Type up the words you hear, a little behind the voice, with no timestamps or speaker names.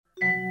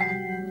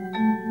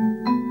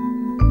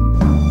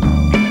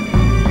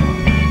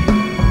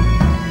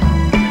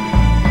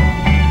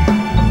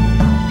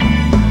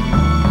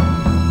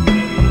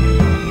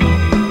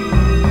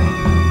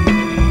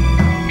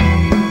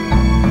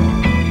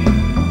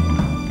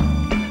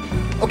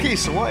Okay,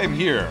 so I am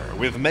here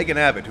with Megan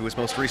Abbott, who is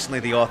most recently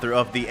the author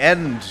of The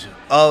End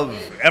of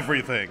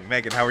Everything.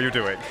 Megan, how are you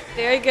doing?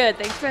 Very good.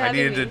 Thanks for having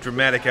me. I needed a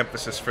dramatic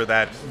emphasis for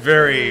that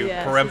very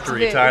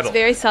peremptory title. It's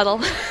very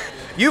subtle.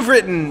 You've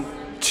written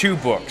 2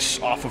 books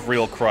off of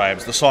real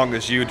crimes. The Song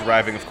Is You,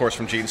 deriving, of course,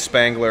 from Gene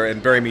Spangler,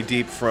 and Bury Me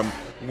Deep from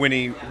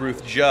Winnie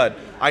Ruth Judd.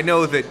 I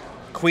know that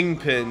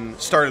Queenpin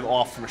started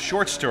off from a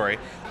short story.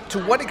 To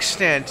what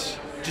extent,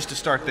 just to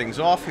start things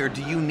off here,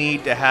 do you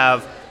need to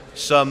have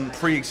some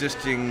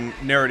pre-existing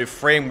narrative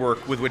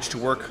framework with which to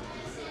work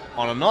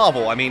on a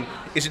novel? I mean,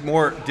 is it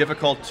more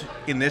difficult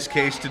in this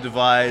case to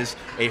devise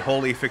a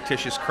wholly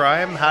fictitious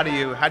crime? How do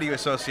you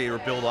associate or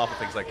build off of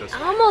things like this?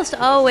 Almost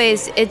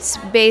always it's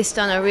based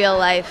on a real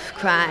life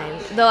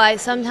crime. Though I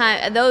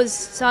sometimes, those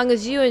Song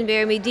Is You and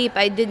Bury Me Deep,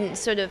 I didn't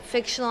sort of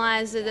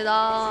fictionalize it at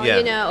all, Yeah.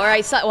 you know, or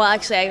I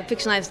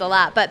fictionalized a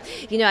lot, but,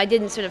 you know, I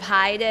didn't sort of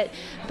hide it.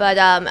 But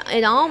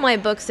in all my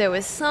books, there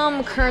was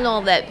some kernel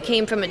that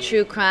came from a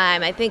true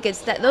crime. I think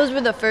it's that those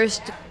were the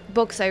first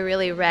books I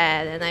really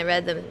read, and I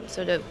read them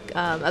sort of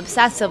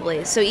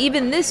obsessively. So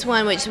even this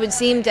one, which would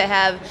seem to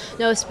have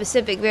no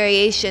specific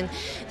variation,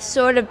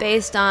 sort of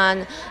based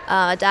on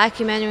a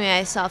documentary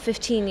I saw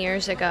 15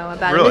 years ago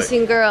about a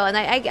missing girl, and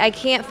I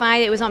can't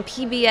find it. It was on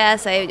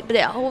PBS, but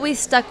it always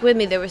stuck with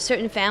me. There were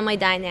certain family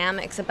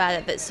dynamics about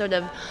it that sort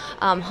of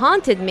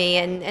haunted me,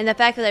 and the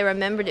fact that I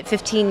remembered it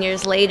 15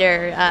 years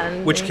later.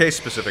 Which case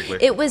specifically?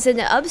 It was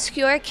an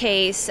obscure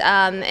case,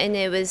 and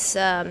it was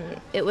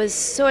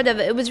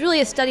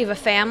really a study of a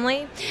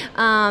family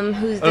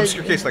who's an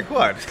obscure case like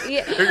what?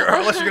 Yeah.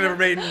 Unless you're going to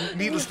remain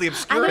needlessly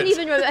obscure. I don't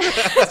even remember.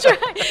 That's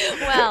right.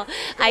 Well,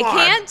 I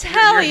can't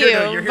tell you,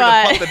 you're here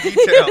but to pump the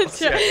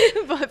details. Yeah.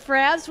 but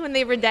perhaps when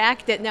they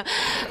redact it, no.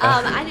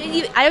 I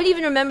don't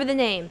even remember the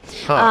name.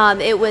 Huh.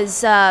 It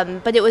was,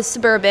 but it was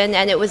suburban,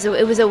 and there was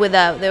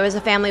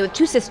a family with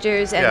 2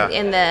 sisters,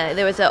 and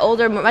there was an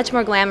older, much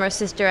more glamorous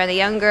sister, and a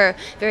younger,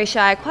 very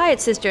shy,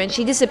 quiet sister, and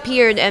she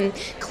disappeared, and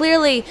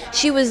clearly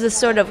she was the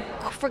sort of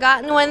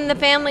forgotten one in the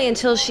family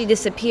until she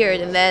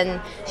disappeared, and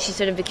then she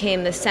sort of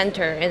became the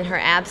center in her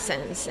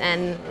absence,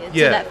 and so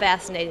that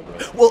fascinated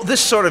me. Well,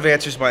 this sort of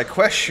answers my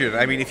question.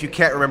 I mean, if you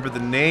can't remember the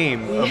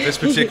name of this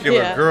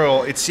particular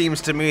girl, it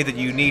seems to me that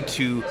you need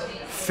to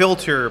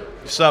filter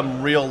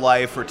some real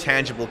life or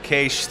tangible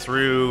case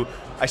through,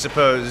 I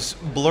suppose,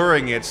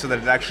 blurring it so that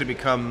it actually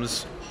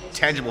becomes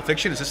tangible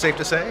fiction. Is this safe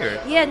to say?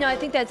 Or? Yeah, no, I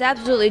think that's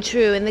absolutely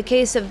true. In the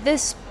case of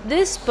this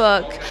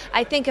book,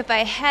 I think if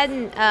I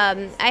hadn't,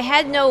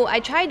 I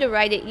tried to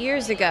write it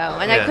years ago,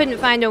 and I couldn't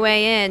find a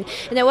way in.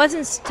 And it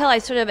wasn't until I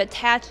sort of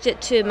attached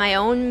it to my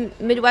own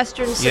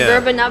Midwestern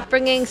suburban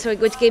upbringing,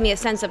 which gave me a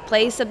sense of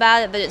place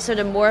about it, but it sort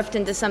of morphed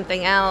into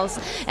something else,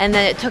 and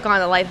then it took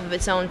on a life of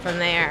its own from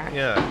there.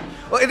 Yeah.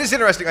 Well, it is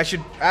interesting. I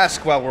should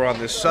ask, while we're on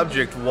this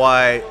subject,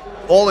 why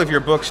all of your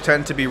books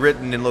tend to be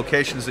written in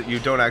locations that you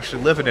don't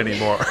actually live in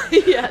anymore.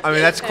 Yes. I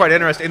mean, that's quite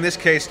interesting. In this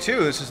case,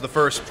 too, this is the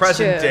first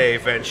present-day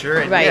venture,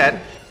 and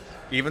yet,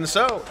 even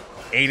so,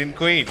 ain't in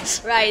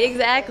Queens. Right,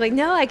 exactly.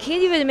 No, I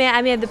can't even imagine.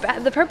 I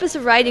mean, the purpose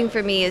of writing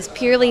for me is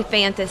purely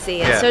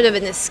fantasy and sort of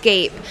an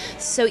escape.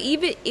 So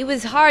it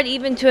was hard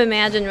even to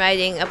imagine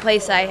writing a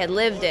place I had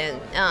lived in,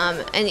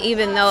 and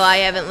even though I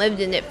haven't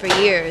lived in it for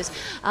years,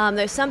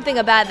 there's something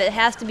about it that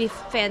has to be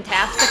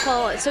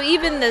fantastical. So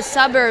even the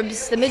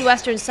suburbs, the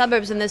Midwestern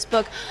suburbs in this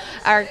book,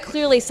 are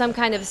clearly some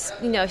kind of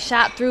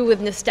shot through with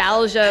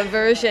nostalgia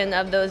version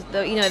of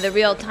the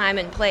real time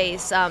and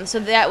place. So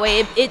that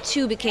way, it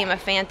too became a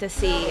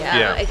fantasy.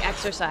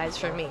 Exercise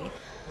for me.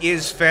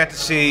 Is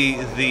fantasy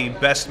the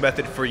best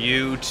method for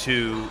you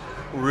to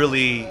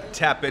really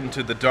tap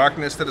into the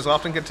darkness that is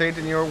often contained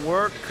in your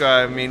work?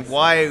 I mean,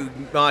 why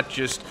not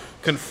just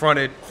confront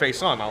it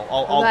face on? I'll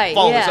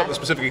follow this up with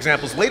specific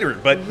examples later,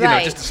 but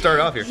just to start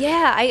off here.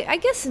 Yeah, I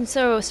guess, and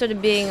so sort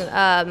of being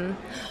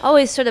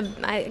always sort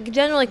of, I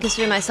generally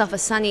consider myself a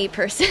sunny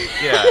person.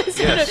 Yeah,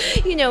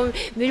 of,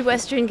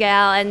 Midwestern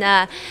gal,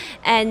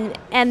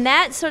 and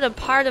that sort of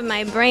part of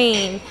my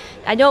brain,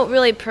 I don't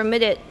really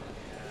permit it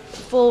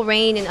full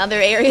reign in other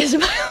areas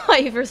of my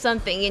life or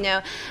something.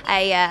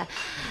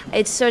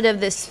 It's sort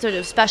of this sort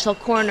of special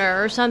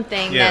corner or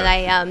something that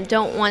I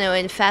don't want to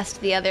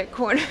infest the other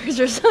corners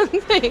or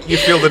something. You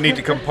feel the need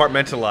to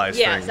compartmentalize things.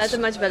 Yes, that's a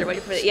much better way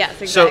to put it.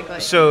 Yes, exactly.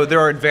 So there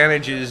are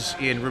advantages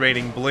in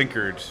remaining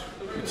blinkered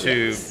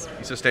to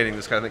sustaining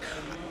this kind of thing.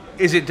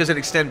 Does it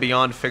extend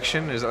beyond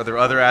fiction? Are there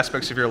other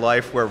aspects of your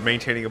life where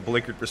maintaining a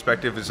blinkered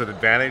perspective is an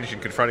advantage in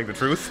confronting the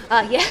truth?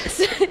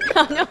 Yes.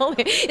 No,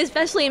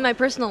 especially in my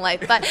personal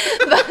life, but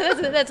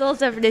that's a whole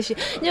separate issue.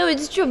 No,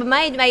 it's true. But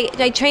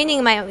my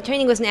training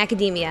was in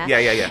academia.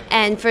 Yeah.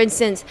 And for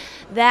instance,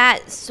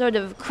 that sort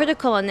of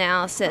critical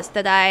analysis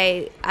that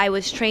I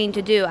was trained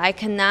to do, I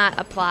cannot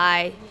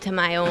apply to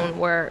my own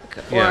work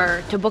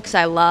or to books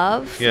I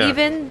love.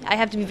 Even I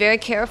have to be very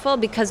careful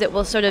because it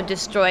will sort of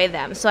destroy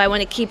them. So I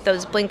want to keep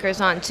those blinkers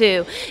filmmakers on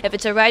too. If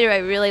it's a writer I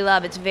really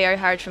love, it's very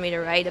hard for me to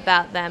write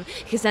about them,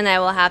 because then I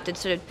will have to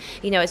sort of,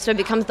 it sort of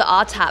becomes the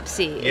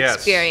autopsy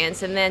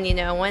experience, and then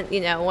once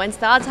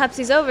the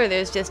autopsy's over,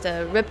 there's just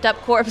a ripped up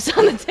corpse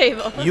on the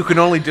table. You can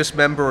only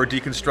dismember or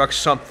deconstruct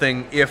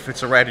something if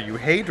it's a writer you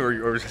hate,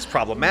 or it's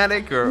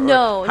problematic, or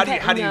no.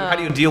 How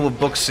do you deal with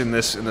books in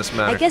this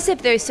matter? I guess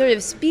if they sort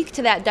of speak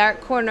to that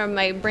dark corner of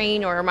my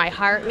brain or my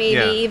heart,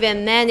 maybe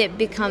even then it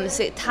becomes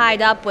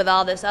tied up with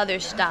all this other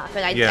stuff,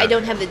 and I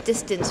don't have the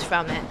distance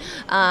from it.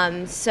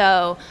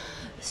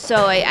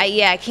 So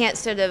I can't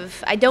sort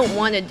of, I don't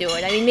want to do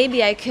it. I mean,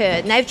 maybe I could,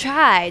 and I've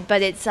tried,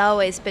 but it's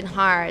always been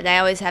hard. I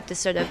always have to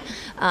sort of,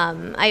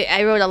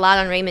 I wrote a lot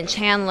on Raymond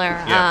Chandler,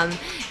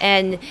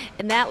 and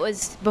that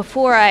was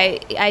before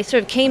I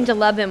sort of came to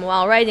love him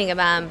while writing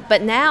about him,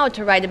 but now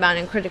to write about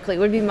him critically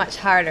would be much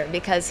harder,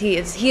 because he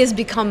has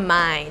become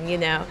mine,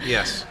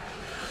 Yes.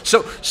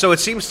 So it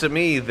seems to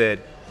me that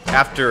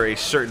after a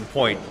certain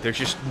point, there's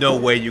just no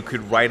way you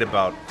could write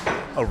about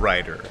a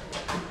writer.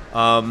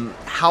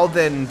 How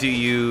then do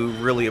you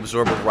really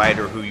absorb a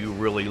writer who you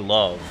really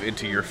love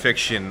into your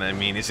fiction? I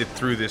mean, is it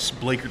through this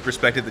Bleecker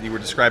perspective that you were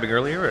describing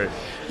earlier? Or?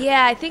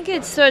 Yeah, I think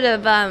it's sort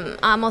of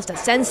almost a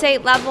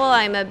sensate level.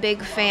 I'm a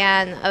big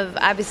fan of,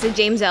 obviously,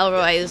 James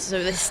Ellroy's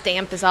sort of the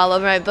stamp is all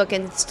over my book,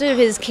 and sort of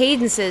his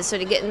cadences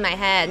sort of get in my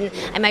head.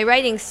 And my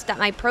writing,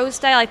 my prose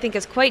style, I think,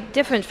 is quite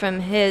different from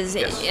his.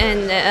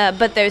 Yes.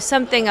 But there's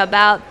something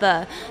about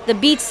the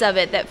beats of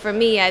it that, for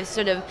me, I've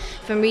sort of,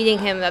 from reading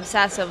him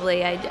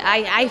obsessively,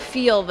 I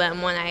feel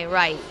them when I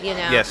write,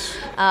 Yes.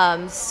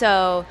 And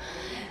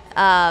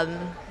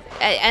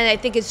I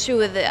think it's true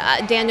with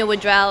Daniel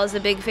Woodrell is a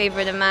big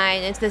favorite of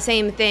mine. It's the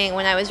same thing.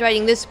 When I was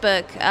writing this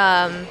book,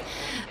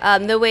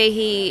 the way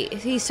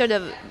he sort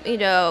of,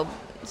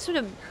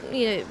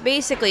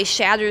 basically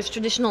shatters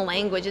traditional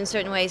language in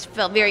certain ways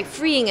felt very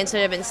freeing and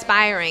sort of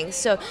inspiring.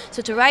 So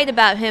to write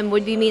about him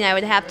would mean I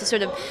would have to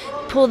sort of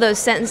pull those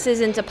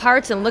sentences into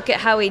parts and look at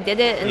how he did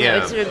it, and it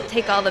would sort of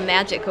take all the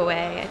magic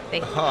away, I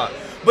think.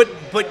 But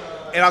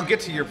and I'll get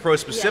to your prose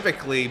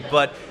specifically,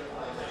 but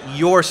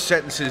your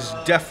sentences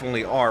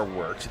definitely are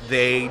worked.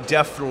 They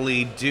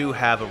definitely do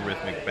have a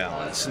rhythmic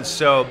balance. And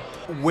so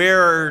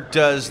where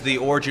does the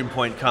origin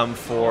point come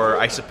for,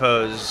 I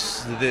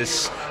suppose,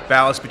 this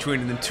balance between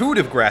an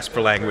intuitive grasp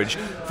for language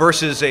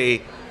versus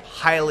a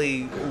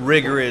highly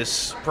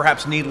rigorous,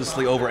 perhaps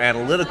needlessly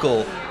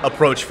over-analytical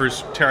approach for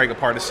tearing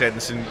apart a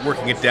sentence and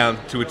working it down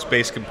to its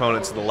base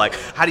components and the like?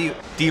 How do you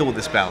deal with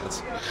this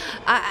balance?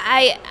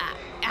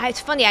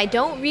 It's funny, I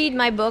don't read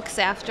my books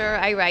after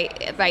I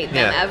write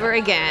them ever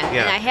again.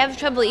 And I have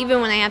trouble even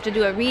when I have to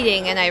do a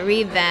reading and I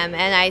read them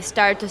and I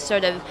start to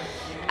sort of,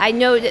 I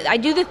know that I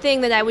do the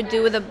thing that I would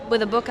do with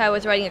a book I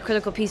was writing a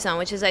critical piece on,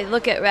 which is I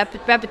look at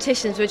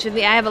repetitions, which with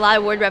me, I have a lot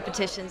of word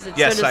repetitions. It's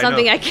sort of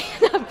something I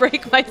cannot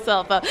break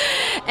myself up.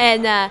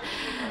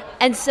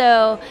 And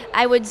so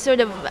I would sort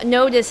of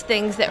notice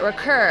things that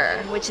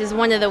recur, which is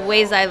one of the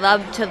ways I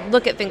love to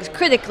look at things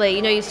critically.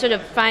 You're sort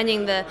of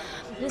finding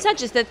it's not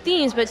just the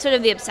themes, but sort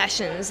of the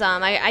obsessions.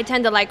 I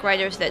tend to like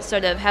writers that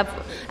sort of have,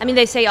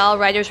 they say all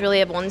writers really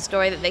have one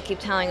story that they keep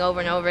telling over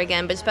and over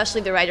again, but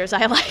especially the writers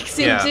I like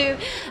seem to.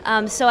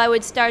 So I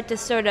would start to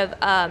sort of,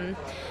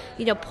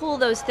 pull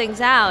those things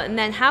out, and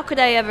then how could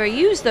I ever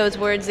use those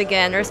words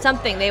again or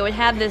something? They would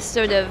have this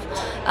sort of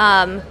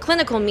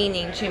clinical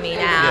meaning to me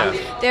now.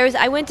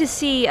 I went to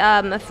see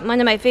one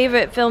of my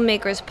favorite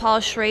filmmakers,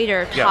 Paul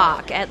Schrader,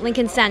 talk at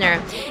Lincoln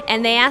Center,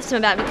 and they asked him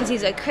about it because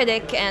he's a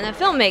critic and a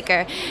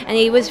filmmaker, and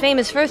he was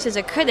famous first as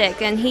a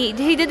critic, and he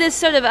did this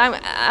sort of,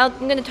 I'm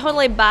going to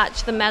totally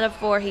botch the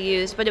metaphor he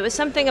used, but it was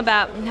something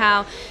about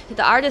how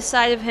the artist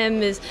side of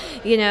him is,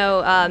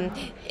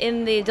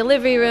 in the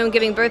delivery room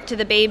giving birth to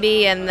the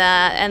baby, and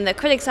the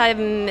critic side of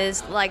him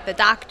is like the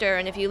doctor,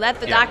 and if you let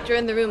the doctor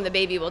in the room, the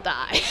baby will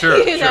die.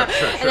 Sure.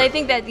 And I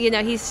think that he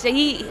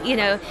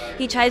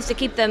tries to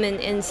keep them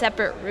in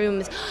separate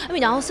rooms.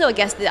 Also I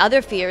guess the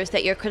other fear is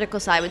that your critical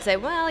side would say,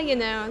 well,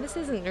 this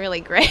isn't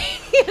really great,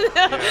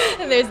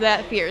 and there's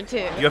that fear too.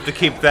 You have to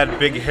keep that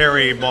big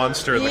hairy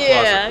monster in the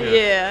closet.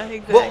 Yeah,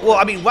 exactly.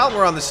 Well, while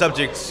we're on the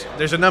subject,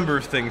 there's a number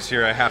of things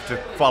here I have to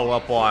follow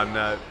up on.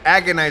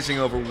 Agonizing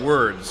over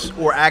words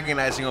or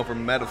agonizing over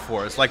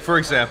metaphors. Like, for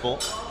example,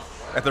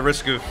 at the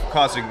risk of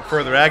causing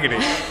further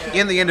agony,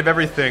 in the end of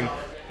everything,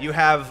 you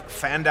have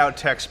fanned-out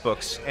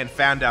textbooks and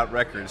fanned-out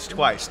records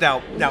twice.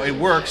 Now it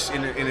works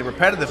in a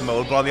repetitive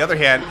mode, but on the other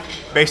hand,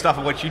 based off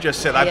of what you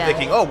just said, I'm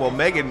thinking,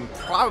 Megan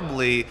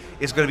probably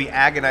is going to be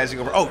agonizing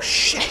over, oh,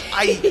 shit,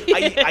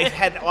 I've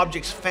had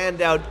objects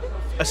fanned out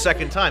a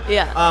second time.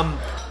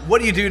 What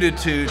do you do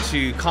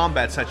to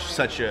combat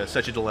such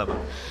a dilemma?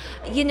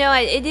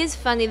 It is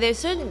funny. There's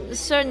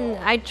certain.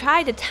 I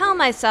try to tell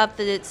myself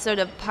that it's sort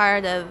of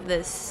part of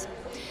this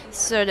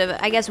sort of,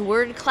 I guess,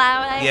 word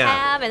cloud I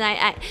have, and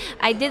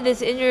I did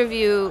this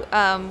interview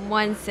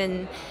once,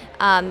 and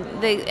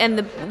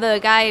The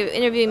guy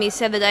interviewing me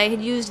said that I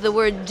had used the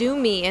word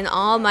 "doomy" in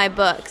all my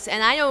books,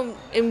 and I don't.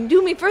 And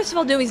doomy, first of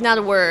all, doomy's not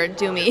a word.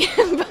 Doomy,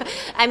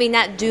 I mean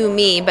not do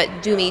me, but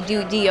doomy,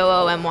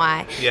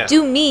 D-O-O-M-Y. Yeah.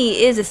 Do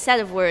me is a set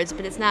of words,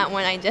 but it's not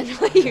one I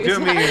generally use. Do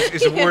me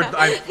is a word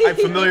I'm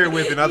familiar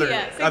with in other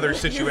Yes, other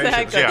situations.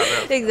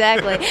 Exactly. Yeah.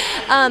 Exactly.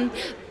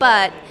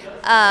 But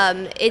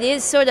it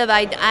is sort of,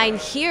 I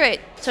hear it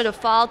sort of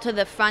fall to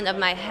the front of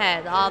my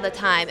head all the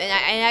time. And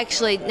I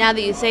actually, now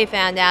that you say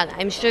found out,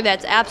 I'm sure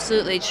that's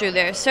absolutely true.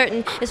 There are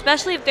certain,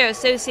 especially if they're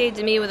associated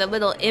to me with a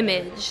little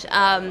image.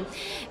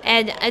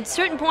 And at a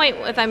certain point,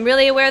 if I'm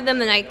really aware of them,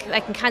 then I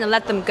can kind of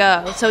let them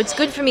go. So it's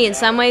good for me in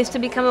some ways to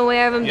become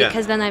aware of them,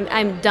 because then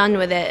I'm done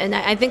with it. And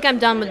I think I'm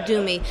done with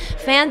doomy.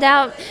 Found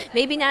out,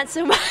 maybe not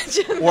so much.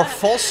 Or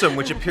Folsom,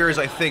 which appears,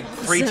 I think,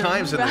 3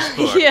 times in this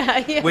book.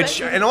 Yeah. Which,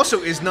 and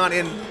also is not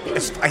in,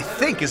 I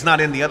think, is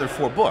not in the other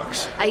 4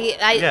 books.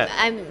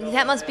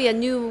 That must be a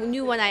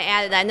new one I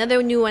added.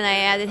 Another new one I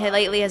added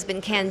lately has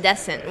been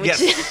Candescent, which,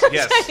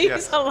 yes, I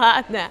use a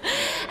lot now.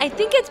 I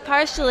think it's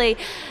partially,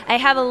 I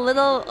have a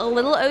little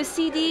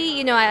OCD.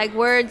 You know, I like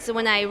words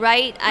when I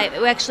write.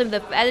 Actually,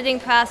 the editing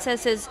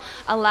process is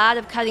a lot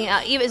of cutting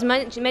out. Even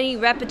as many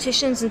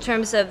repetitions in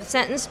terms of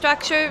sentence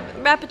structure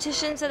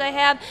repetitions that I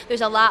have,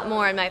 there's a lot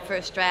more in my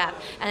first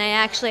draft, and I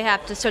actually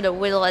have to sort of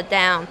whittle it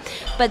down.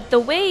 But the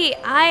way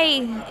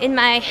in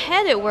my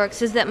head it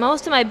works is that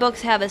most of my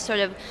books have a sort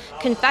of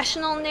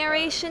confessional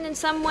narration in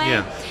some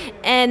way,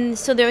 and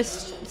so they're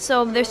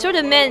sort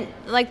of meant,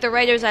 like the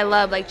writers I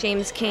love, like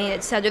James Cain,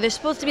 etc. They're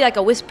supposed to be like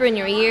a whisper in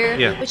your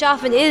ear, which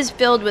often is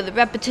filled with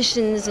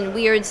repetitions and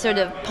weird sort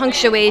of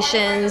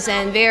punctuations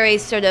and very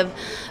sort of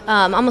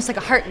almost like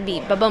a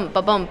heartbeat, ba-bump,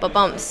 ba-bump,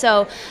 ba-bump.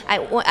 So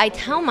I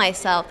tell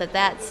myself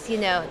that's, you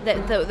know,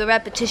 that the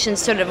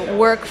repetitions sort of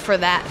work for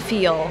that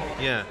feel.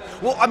 Yeah.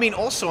 Well, I mean,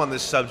 also on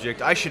this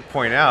subject, I should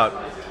point out,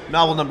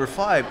 novel number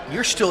 5,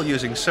 you're still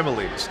using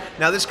similes.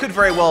 Now, this could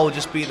very well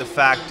just be the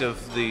fact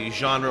of the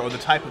genre or the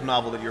type of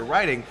novel that you're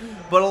writing,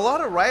 but a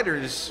lot of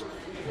writers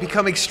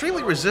become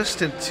extremely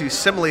resistant to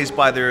similes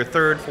by their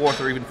 3rd, 4th,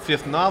 or even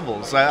 5th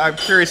novels. I'm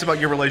curious about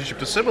your relationship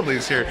to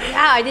similes here.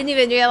 Wow, I didn't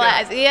even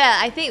realize. Yeah,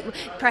 I think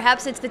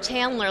perhaps it's the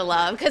Chandler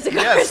love, because of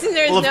course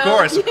there's of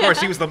course,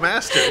 he was the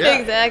master. Yeah.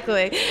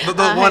 Exactly.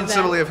 The one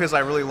simile of his I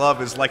really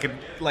love is like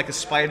a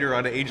spider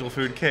on an angel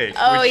food cake.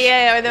 Oh, which,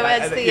 yeah,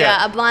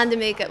 or a blonde to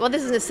make a, well,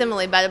 this isn't a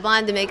simile, but a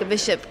blonde to make a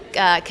bishop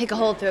kick a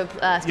hole through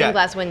a stained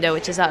glass window,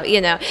 which is how,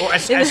 you know. Or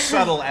as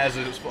subtle as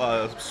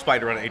a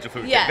spider on an angel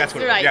food cake. That's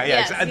what right.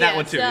 And that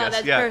one too. So Yes.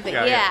 that's perfect.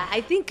 Yeah, I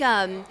think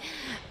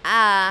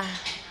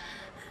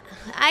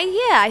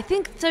I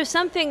think there's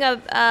something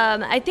of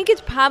I think it's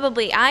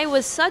probably, I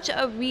was such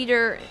a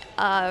reader,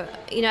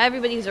 you know,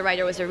 everybody who's a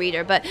writer was a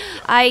reader, but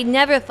I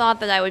never thought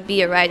that I would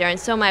be a writer, and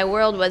so my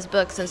world was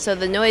books, and so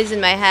the noise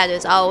in my head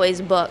is always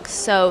books.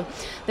 So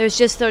there's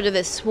just sort of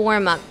this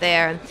swarm up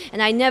there,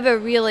 and I never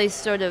really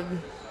sort of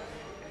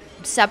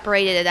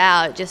separated it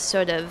out. Just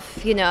sort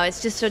of, you know,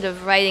 it's just sort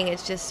of writing,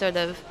 it's just sort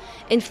of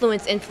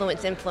influence.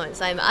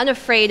 I'm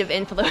unafraid of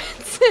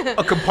influence.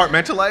 A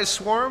compartmentalized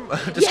swarm?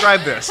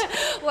 Describe this.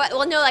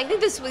 Well, no, I think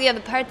this,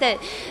 the part that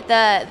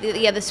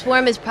the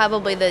swarm is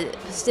probably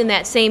in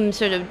that same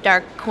sort of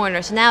dark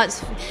corner. So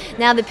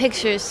now the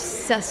picture's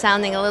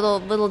sounding a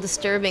little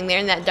disturbing there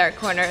in that dark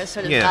corner,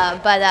 sort of.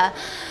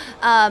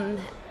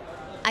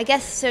 I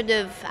guess sort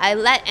of I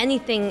let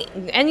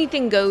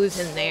anything goes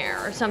in there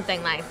or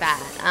something like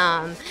that,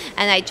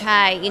 and I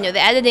try, you know,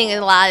 the editing a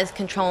lot is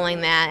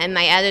controlling that, and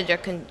my editor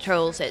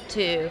controls it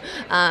too,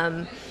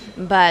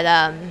 but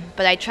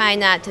I try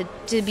not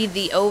to be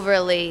the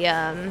overly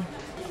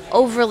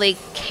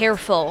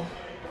careful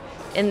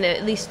in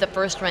at least the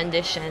first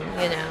rendition,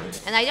 you know.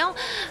 And I don't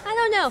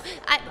know.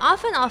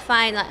 I'll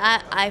find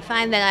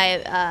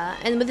that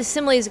and with the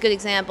simile is a good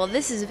example.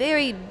 This is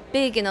very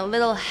big and a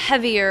little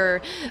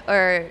heavier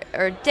or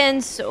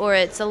dense, or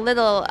it's a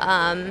little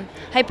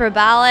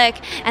hyperbolic,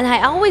 and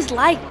I always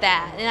liked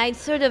that. And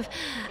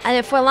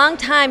and for a long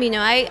time, you know,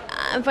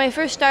 when I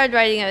first started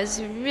writing, I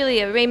was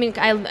really I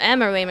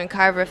am a Raymond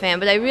Carver fan,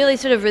 but I really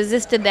sort of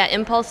resisted that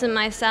impulse in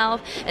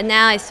myself. And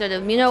now I sort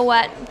of, you know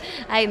what,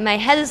 my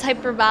head is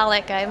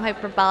hyperbolic. I'm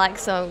hyperbolic,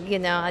 so, you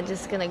know, I'm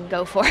just gonna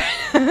go for it.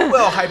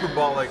 Well,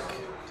 hyperbolic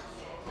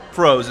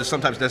prose is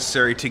sometimes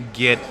necessary to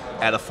get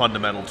at a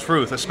fundamental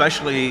truth,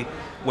 especially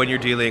when you're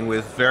dealing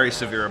with very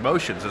severe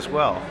emotions as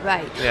well.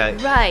 Right. Yeah.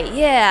 Right.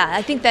 Yeah.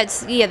 I think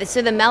that's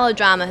so the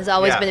melodrama has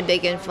always been a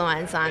big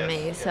influence on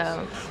me.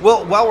 So.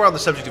 Well, while we're on the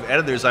subject of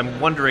editors, I'm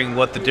wondering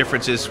what the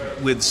difference is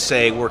with,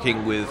 say,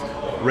 working with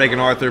Regan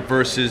Arthur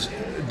versus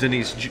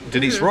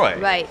Denise Roy.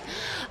 Right.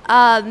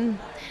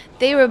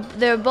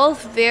 They're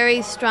both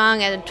very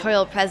strong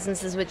editorial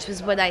presences, which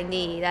is what I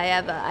need.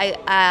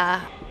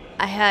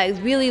 I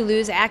really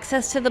lose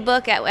access to the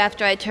book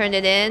after I turn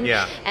it in.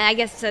 Yeah. And I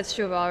guess that's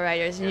true of all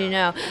writers, and you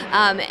know.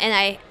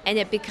 And and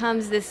it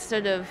becomes this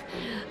sort of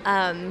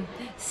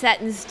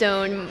set in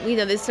stone,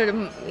 this sort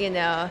of,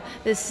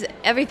 this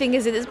everything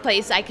is in its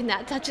place. I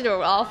cannot touch it or it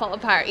will all fall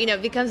apart.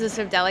 It becomes this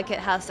sort of delicate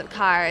house of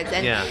cards.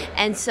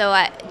 And so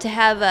to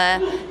have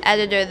a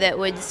editor that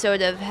would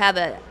sort of have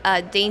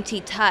a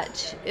dainty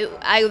touch,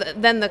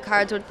 then the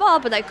cards would fall,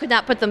 but I could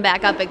not put them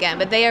back up again.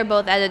 But they are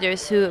both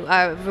editors who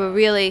have a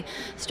really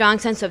strong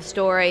sense of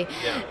story,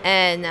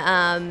 and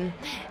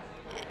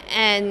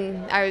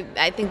are,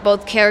 I think,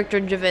 both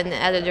character-driven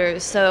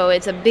editors, so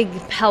it's a big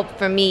help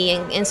for me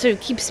and sort of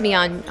keeps me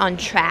on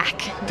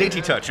track.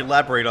 Dainty touch,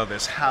 elaborate on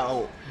this.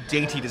 How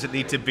dainty does it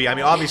need to be? I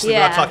mean, obviously, we're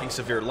not talking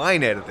severe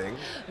line editing.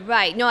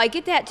 Right. No, I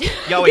get that too.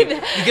 Yeah, wait,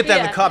 you get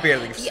that in the copy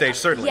editing stage,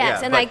 certainly.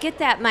 Yes, and I get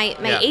that. My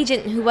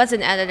agent, who was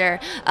an editor,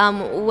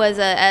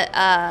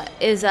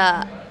 is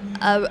a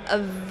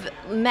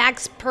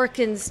Max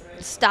Perkins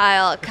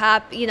style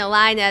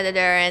line editor,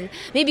 and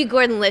maybe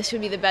Gordon Lish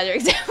would be the better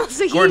example.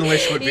 So Gordon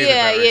Lish would be the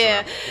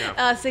better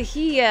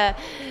example.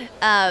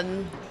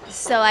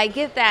 So I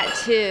get that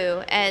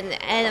too,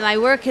 and my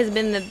work has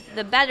been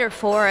the better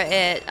for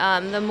it.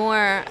 The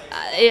more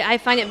I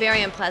find it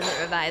very unpleasant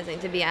revising,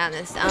 to be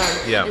honest.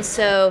 And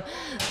so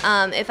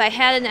if I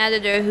had an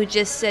editor who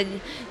just said,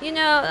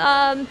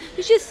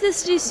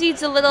 this just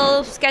needs a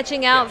little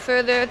sketching out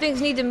further,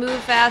 things need to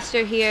move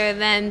faster here,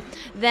 then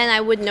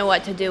I wouldn't know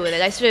what to do with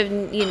it. I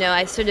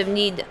sort of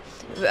need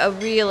a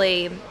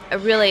really,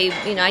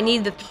 I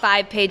need the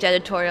 5-page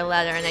editorial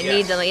letter, and I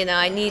need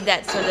I need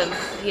that sort of,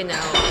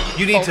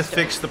 You need to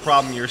fix the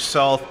problem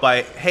yourself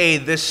by, hey,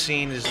 this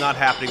scene is not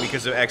happening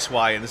because of X,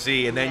 Y, and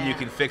Z, and then you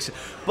can fix it.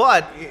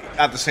 But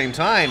at the same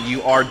time,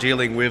 you are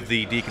dealing with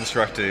the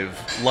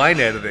deconstructive line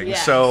editing,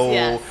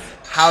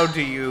 how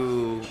do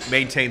you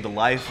maintain the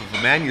life of the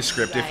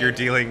manuscript if you're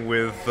dealing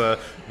with the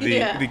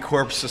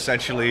corpse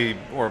essentially,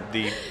 or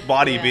the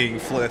body being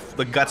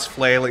the guts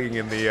flailing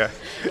in the...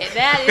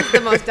 That is the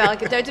most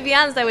delicate. To be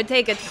honest, I would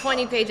take a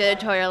 20-page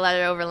editorial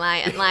letter over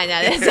line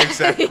edits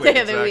exactly.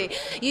 week.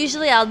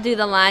 Usually I'll do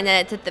the line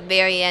edits at the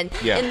very end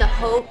in the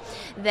hope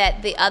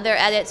that the other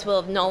edits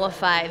will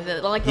nullify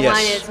the line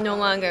edits no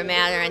longer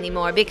matter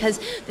anymore, because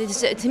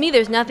to me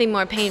there's nothing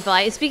more painful.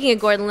 Speaking of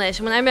Gordon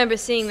Lish, when I remember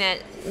seeing that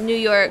New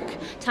York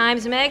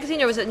Times magazine,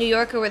 or was it New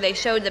Yorker, where they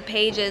showed the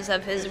pages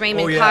of his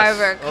Raymond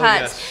Carver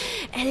cuts,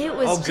 and it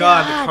was the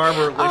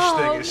Carver Lish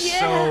thing is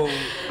so...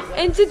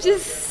 And to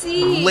just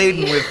see...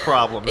 laden with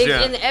problems,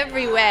 in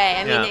every way.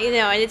 I mean,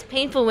 and it's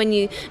painful when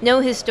you know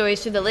his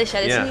stories through the Lish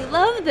edits, and you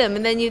love them,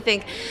 and then you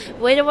think,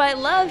 what do I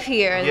love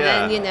here? And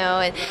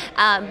then,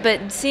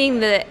 but seeing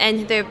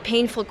their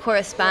painful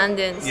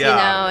correspondence,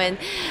 and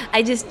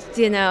I just, it's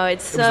so... It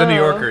was the New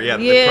Yorker,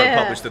 that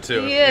published it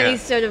too.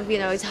 He's sort of,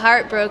 he's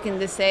heartbroken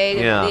to say,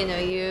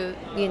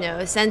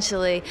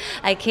 essentially,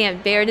 I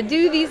can't bear to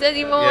do these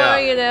anymore,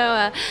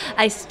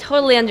 I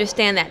totally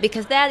understand that,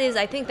 because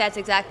I think that's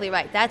exactly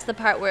right. That's the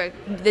part where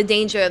the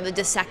danger of the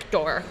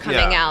dissector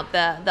coming out,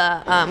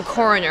 the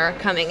coroner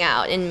coming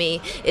out in me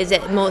is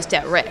at most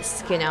at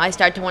risk. I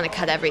start to want to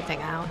cut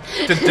everything out.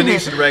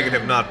 Denise and Reagan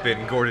have not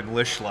been Gordon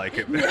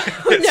Lish-like.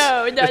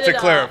 No, to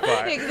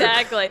clarify.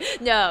 Exactly.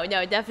 No,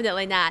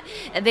 definitely not.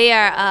 They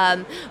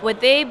are,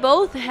 they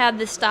both have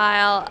the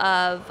style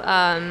of,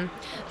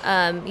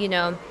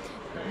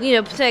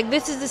 like,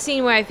 this is the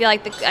scene where I feel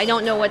like I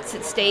don't know what's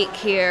at stake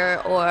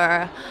here,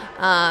 or,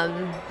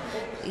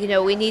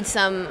 we need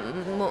some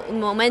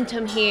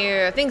momentum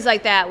here, things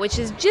like that, which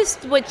is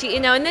just what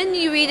and then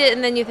you read it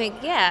and then you think,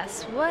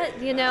 yes, what,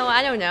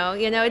 I don't know,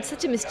 it's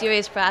such a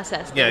mysterious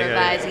process,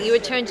 revising. You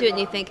return to it and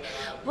you think,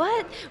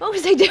 what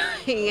was I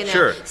doing,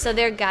 Sure. So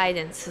their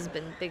guidance has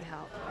been a big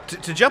help.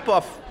 To jump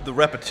off the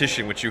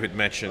repetition which you had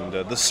mentioned,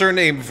 the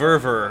surname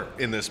Verver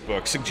in this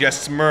book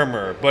suggests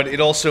murmur, but it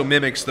also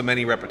mimics the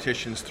many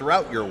repetitions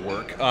throughout your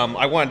work.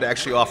 I wanted to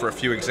actually offer a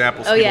few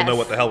examples so people know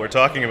what the hell we're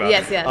talking about.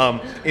 Yes.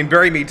 In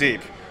Bury Me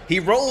Deep, he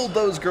rolled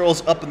those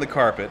girls up in the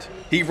carpet.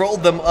 He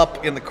rolled them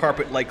up in the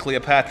carpet like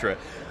Cleopatra.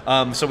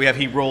 So we have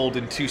he rolled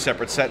in 2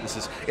 separate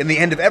sentences. In the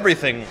end of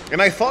everything, and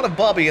I thought of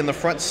Bobby in the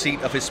front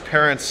seat of his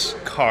parents'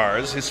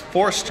 cars, his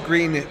forced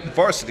green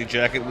varsity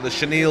jacket with a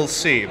chenille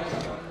C.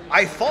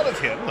 I thought of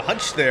him,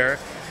 hunched there,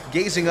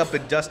 gazing up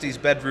at Dusty's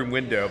bedroom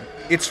window.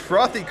 It's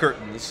frothy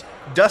curtains,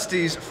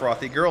 Dusty's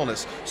frothy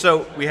girlness.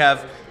 So we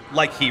have,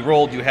 like he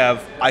rolled, you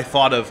have I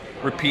thought of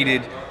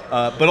repeated,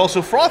 but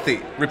also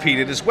frothy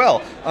repeated as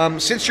well.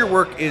 Since your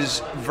work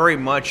is very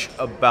much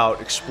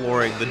about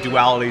exploring the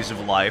dualities of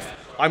life,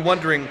 I'm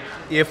wondering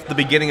if the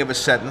beginning of a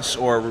sentence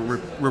or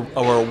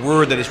a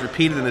word that is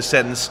repeated in a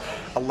sentence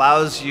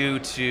allows you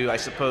to, I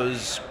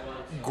suppose,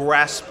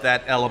 grasp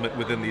that element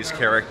within these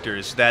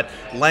characters, that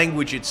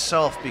language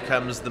itself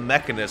becomes the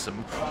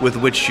mechanism with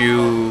which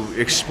you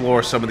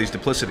explore some of these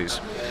duplicities.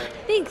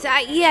 Thanks.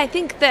 I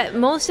think that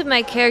most of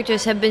my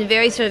characters have been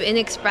very sort of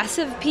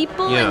inexpressive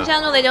people in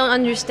general. They don't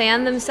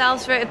understand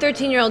themselves. A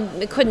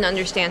 13-year-old couldn't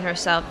understand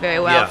herself very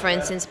well, for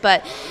instance,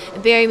 but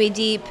Bury Me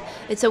Deep,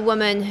 it's a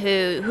woman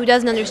who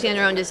doesn't understand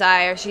her own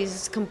desire.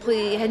 She's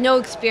had no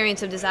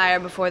experience of desire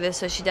before this,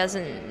 so she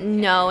doesn't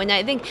know. And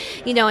I think,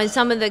 and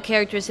some of the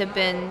characters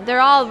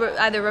they're all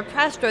either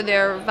repressed or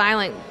they're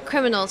violent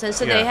criminals, and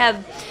so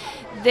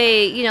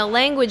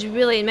language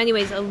really in many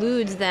ways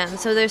eludes them.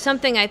 So there's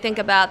something I think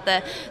about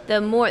the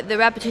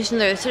repetition.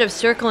 They're sort of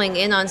circling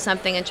in on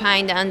something and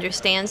trying to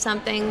understand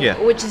something,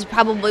 which is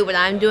probably what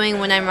I'm doing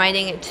when I'm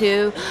writing it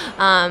too.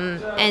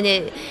 And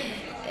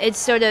it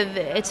sort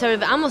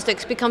of almost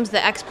becomes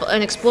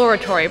an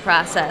exploratory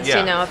process.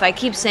 If I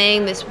keep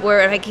saying this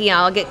word,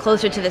 I'll get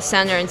closer to the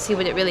center and see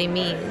what it really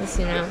means.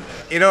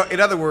 In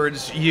other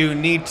words, you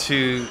need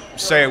to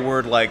say a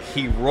word like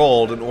 "he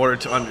rolled" in order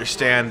to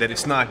understand that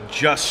it's not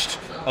just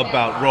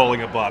about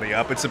rolling a body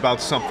up; it's about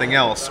something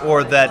else,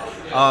 or that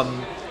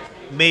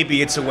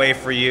maybe it's a way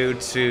for you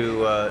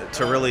to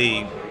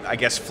really, I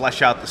guess,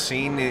 flesh out the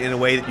scene in a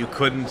way that you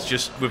couldn't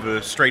just with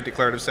a straight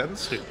declarative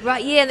sentence.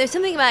 Right. Yeah. There's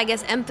something about, I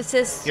guess,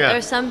 emphasis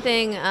or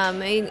something,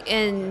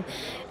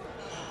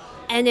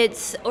 and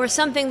it's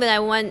something that I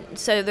want.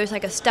 So there's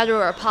like a stutter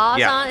or a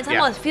pause on. It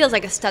almost feels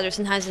like a stutter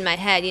sometimes in my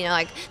head.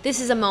 Like this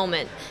is a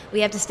moment. We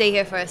have to stay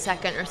here for a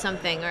second or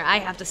something, or I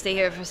have to stay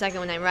here for a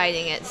second when I'm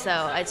writing it.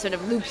 So it sort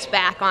of loops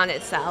back on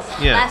itself.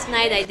 Yeah. Last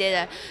night I did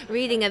a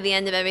reading of the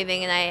end of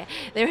everything, and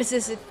there was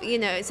this.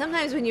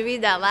 Sometimes when you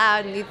read that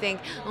loud and you think,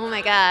 oh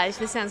my gosh,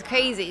 this sounds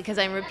crazy because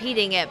I'm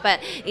repeating it.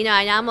 But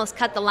I almost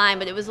cut the line,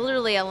 but it was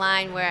literally a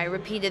line where I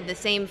repeated the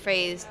same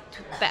phrase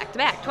back to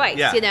back twice.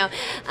 Yeah.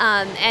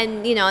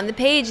 And on the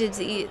page,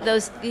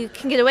 you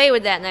can get away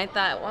with that, and I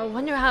thought, well, I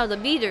wonder how it'll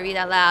be to read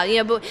out loud.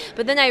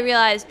 But then I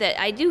realized that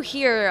I do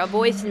hear a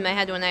voice in my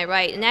head when I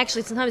write, and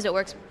actually sometimes it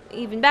works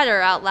even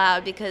better out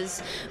loud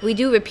because we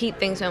do repeat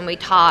things when we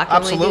talk.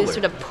 Absolutely. And we do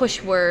sort of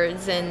push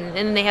words,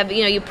 and they have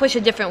you push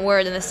a different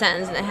word in the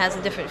sentence, and it has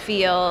a different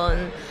feel.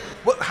 And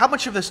how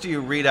much of this do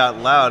you read out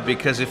loud?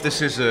 Because if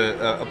this is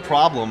a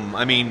problem,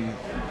 I mean,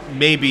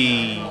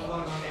 maybe.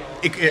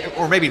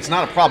 Or maybe it's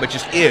not a problem, it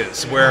just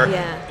is, where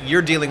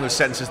you're dealing with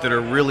sentences that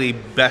are really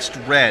best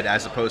read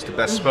as opposed to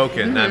best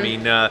spoken. Mm-hmm. I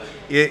mean,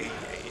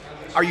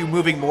 are you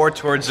moving more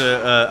towards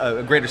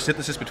a greater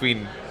synthesis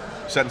between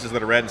sentences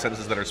that are read and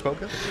sentences that are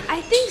spoken?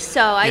 I think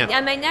so.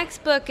 My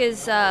next book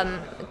is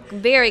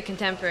very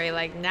contemporary,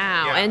 like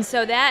now, and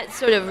so that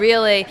sort of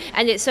really,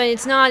 and it's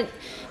not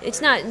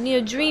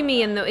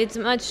dreamy in the it's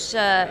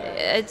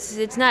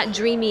not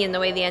dreamy in the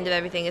way the end of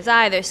everything is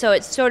either. So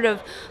it's sort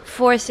of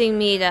forcing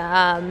me to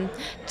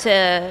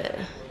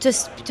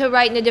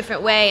write in a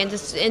different way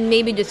and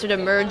maybe to sort of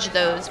merge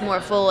those more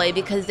fully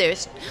because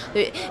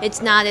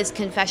it's not as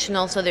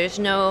confessional, so there's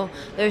no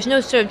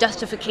sort of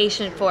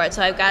justification for it.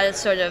 So I've got to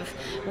sort of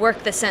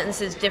work the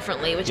sentences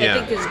differently, which I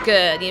think is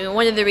good.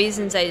 One of the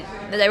reasons that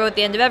I wrote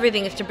the end of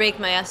everything is to break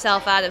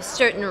myself out of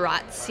certain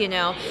ruts.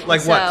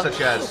 Like what,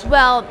 such as?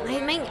 Well,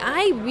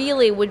 I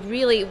would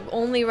really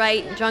only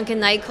write drunken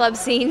nightclub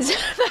scenes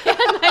if I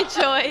had my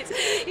choice.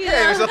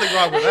 There's nothing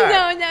wrong with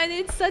that. No,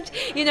 it's such.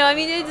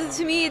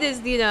 To me it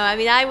is.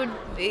 I would,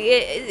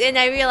 and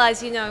I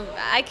realize,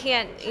 I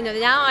can't.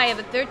 Now I have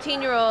a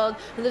 13-year-old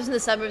who lives in the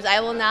suburbs.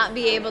 I will not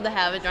be able to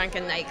have a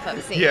drunken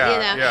nightclub scene.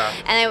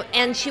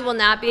 And she will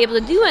not be able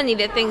to do any of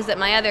the things that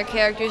my other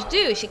characters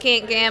do. She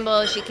can't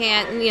gamble. She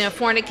can't,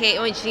 fornicate.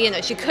 I mean,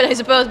 she could, I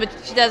suppose, but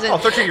she doesn't. Oh,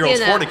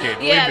 13-year-olds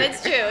fornicate. Yeah,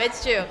 it's true.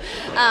 It's true.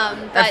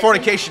 And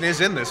fornication is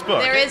in this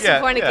book. There is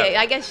some fornication.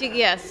 I guess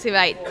yes, you're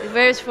right.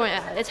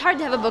 It's hard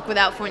to have a book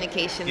without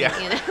fornication.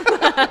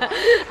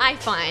 I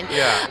find.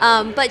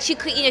 Yeah. But she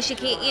could, she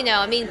can't,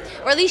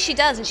 or at least she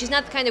doesn't. She's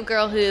not the kind of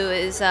girl who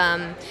is,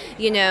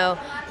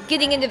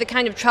 getting into the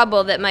kind of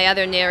trouble that my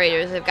other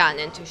narrators have gotten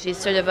into. She's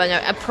sort of an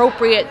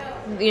appropriate,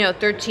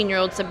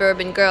 13-year-old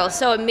suburban girl.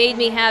 So it made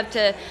me have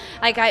to,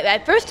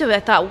 at first I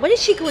thought, what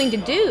is she going to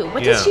do?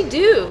 What does she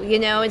do?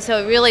 And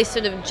so it really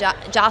sort of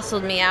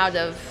jostled me out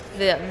of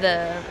the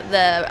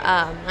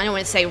I don't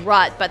want to say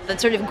rut, but the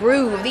sort of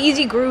groove, the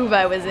easy groove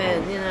I was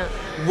in.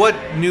 What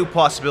new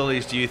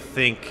possibilities do you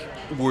think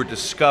were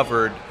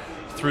discovered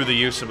through the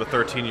use of a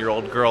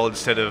 13-year-old girl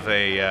instead of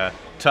a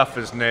tough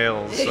as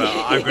nails,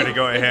 I'm going to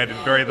go ahead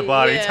and bury the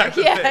body type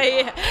of thing?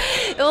 Yeah.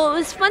 Well, it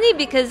was funny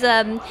because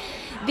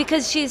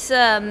she's,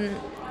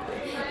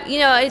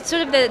 it's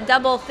sort of the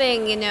double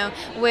thing,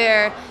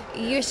 where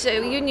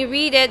when you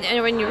read it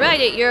and when you write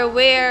it, you're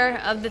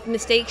aware of the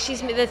mistakes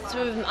she's made, the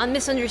sort of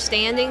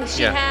misunderstandings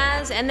she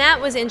has, and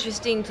that was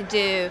interesting to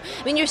do.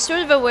 I mean, you're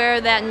sort of aware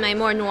of that in my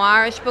more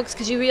noirish books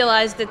because you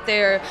realize that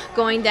they're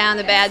going down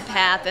a bad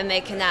path and they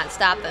cannot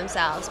stop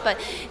themselves. But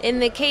in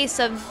the case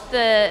of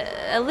the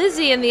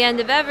Lizzie and the end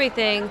of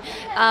everything,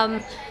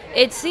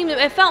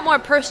 it felt more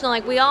personal.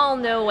 Like we all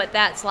know what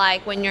that's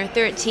like when you're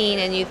 13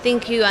 and you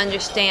think you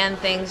understand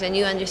things and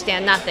you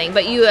understand nothing,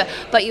 but you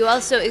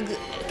also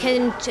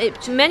can,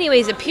 in many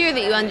ways, appear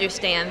that you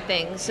understand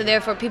things. So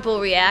therefore, people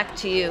react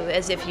to you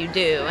as if you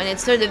do, and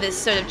it's sort of this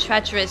sort of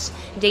treacherous,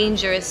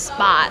 dangerous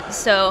spot.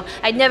 So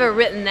I'd never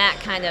written that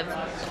kind of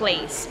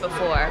place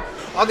before.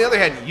 On the other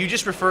hand, you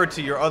just referred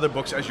to your other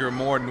books as your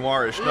more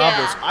noirish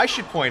novels. I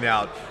should point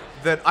out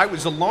that I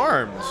was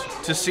alarmed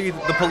to see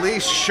the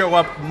police show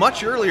up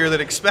much earlier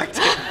than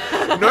expected.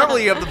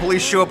 Normally, you have the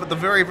police show up at the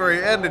very,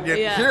 very end, and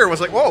yet here it was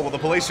like, whoa, well, the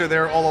police are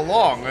there all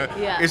along.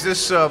 Is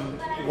this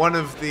one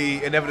of the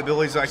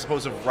inevitabilities, I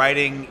suppose, of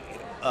writing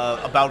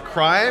about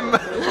crime,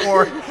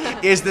 or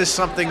is this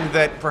something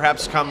that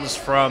perhaps comes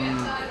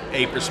from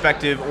a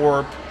perspective,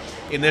 or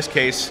in this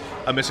case,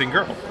 a missing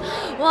girl?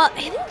 Well,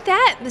 I think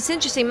that's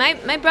interesting.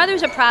 My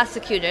brother's a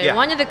prosecutor. Yeah.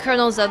 One of the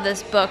kernels of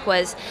this book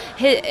was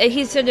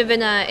he's sort of in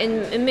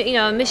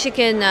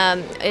Michigan.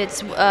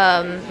 It's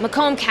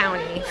Macomb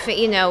County,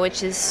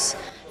 which is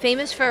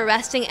famous for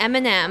arresting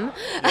Eminem,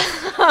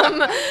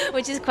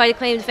 which is quite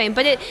acclaimed fame.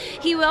 But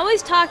he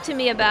always talked to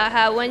me about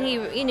how when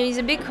he's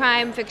a big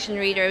crime fiction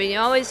reader. He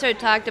always sort of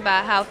talked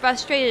about how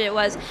frustrated it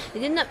was.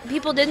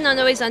 People didn't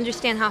always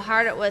understand how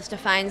hard it was to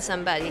find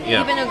somebody,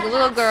 even a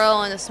little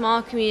girl in a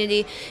small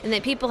community, and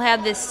that people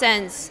have this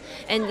sense.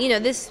 And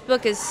this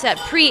book is set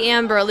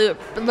pre-Amber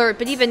Alert,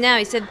 but even now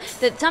he said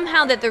that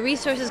somehow that the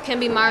resources can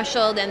be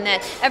marshaled and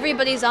that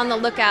everybody's on the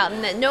lookout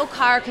and that no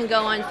car can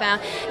go unfound.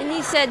 And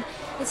he said,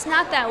 it's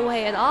not that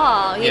way at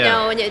all,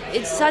 and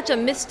it's such a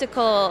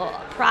mystical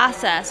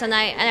process. And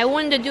I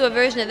wanted to do a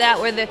version of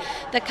that where the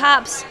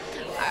cops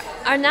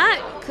are not,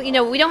 we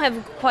don't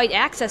have quite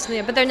access to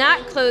them, but they're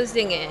not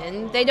closing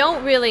in. They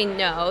don't really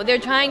know. They're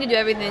trying to do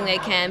everything they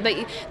can,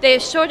 but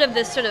they're sort of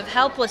this sort of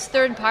helpless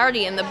third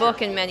party in the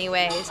book in many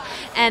ways.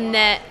 And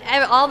that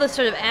all the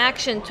sort of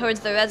action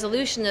towards the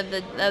resolution of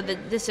the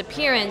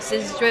disappearance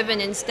is driven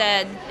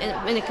instead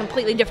in a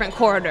completely different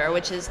corridor,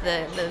 which is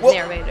the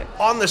narrator.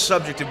 On the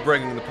subject of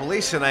bringing the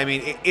police in, I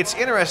mean, it's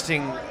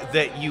interesting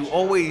that you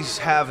always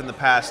have in the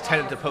past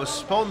tended to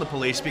postpone the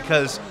police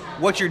because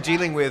what you're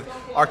dealing with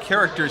are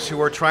characters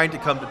who are trying to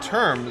come to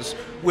terms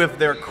with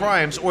their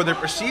crimes or their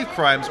perceived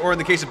crimes, or in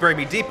the case of Bury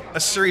Me Deep,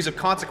 a series of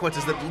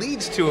consequences that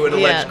leads to an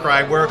alleged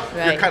crime where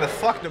you're kind of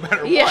fucked no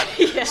matter what.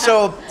 Yeah.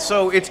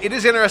 So it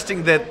is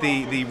interesting that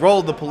the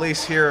role of the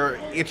police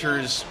here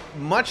enters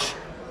much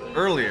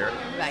earlier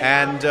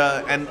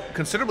and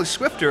considerably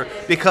swifter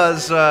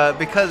because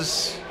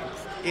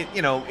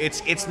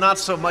it's not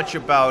so much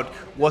about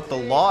what the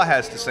law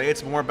has to say.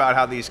 It's more about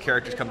how these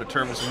characters come to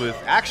terms with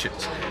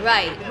actions.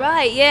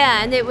 Right,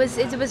 yeah. And it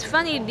was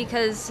funny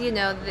because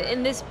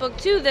in this book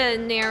too, the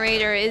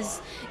narrator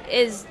is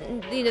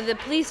the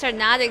police are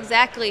not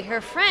exactly her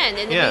friend,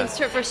 and it means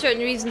for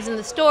certain reasons in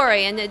the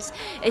story, and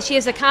she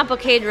has a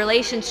complicated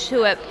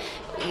relationship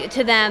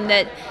to them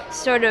that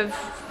sort of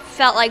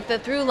felt like the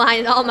through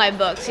line in all my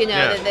books,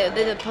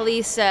 the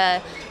police,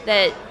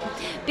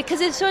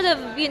 because it's sort of,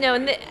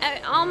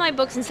 all my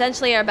books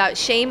essentially are about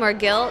shame or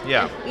guilt,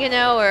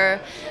 or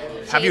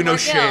have you no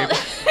shame?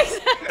 Exactly.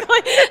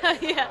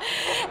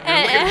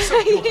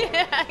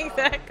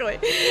 Exactly.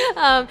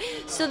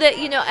 So that,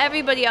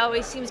 everybody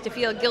always seems to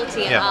feel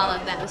guilty in all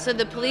of them. So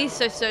the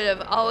police are sort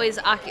of always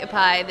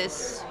occupy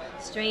this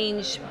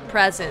strange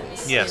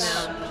presence.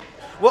 Yes.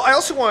 Well, I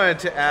also wanted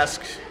to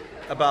ask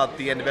about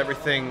the end of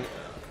everything.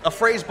 A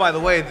phrase, by the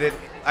way, that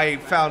I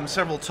found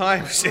several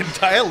times in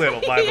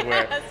Dialittle, by the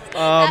way.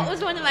 That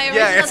was one of my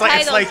original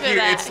titles for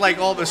that. It's like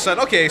all of a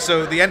sudden, okay,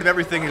 so the end of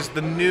everything is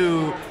the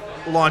new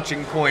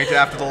launching point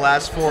after the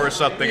last four or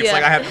something. It's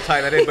like I have to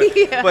tie that in.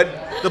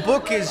 But the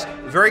book is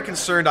very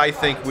concerned, I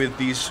think, with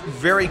these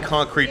very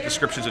concrete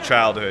descriptions of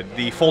childhood.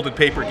 The folded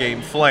paper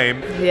game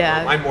Flame.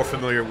 Yeah. I'm more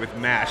familiar with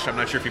MASH. I'm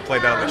not sure if you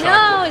played that on the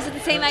chalkboard. No, is it the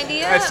same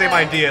idea? It's the same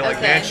idea, like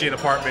mansion,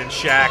 apartment,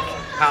 shack,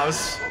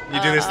 house.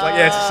 You do this,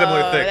 it's a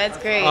similar thing. That's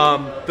great.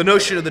 The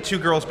notion of the two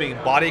girls being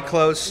body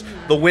close,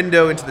 the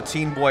window into the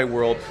teen boy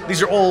world,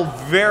 these are all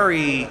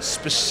very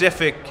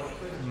specific,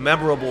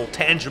 memorable,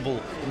 tangible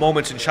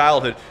moments in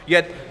childhood.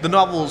 Yet the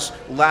novel's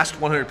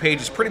last 100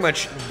 pages, pretty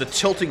much the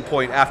tilting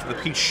point after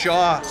the Pete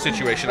Shaw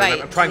situation.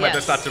 I'm trying my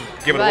best not to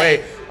give it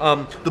away.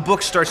 The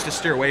book starts to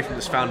steer away from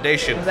this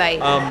foundation.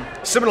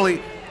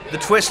 Similarly, the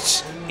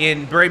twists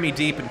in Bury Me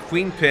Deep and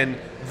Queenpin,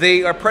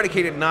 they are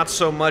predicated not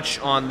so much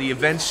on the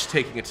events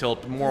taking a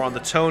tilt, but more on the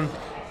tone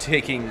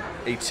taking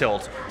a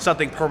tilt.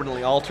 Something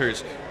permanently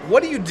alters.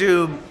 What do you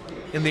do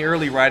in the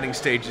early writing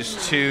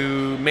stages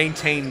to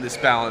maintain this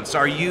balance?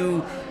 Are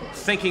you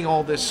thinking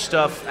all this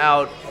stuff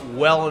out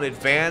well in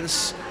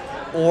advance,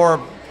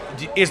 or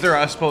is there,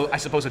 I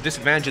suppose, a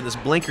disadvantage in this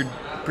blinkered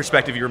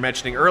perspective you were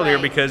mentioning earlier?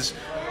 Because,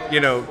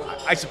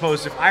 I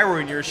suppose if I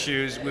were in your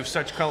shoes with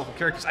such colorful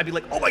characters, I'd be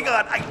like, oh my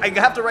God, I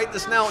have to write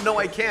this now. No,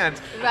 I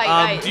can't.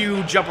 Do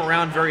you jump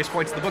around various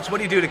points in the books? What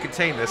do you do to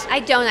contain this? I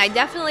don't. I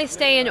definitely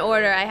stay in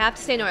order. I have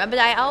to stay in order. But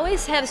I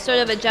always have sort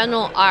of a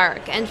general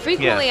arc. And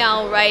frequently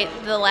I'll write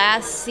the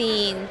last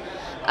scene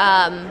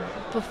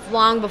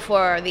long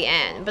before the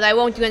end. But I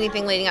won't do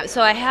anything leading up.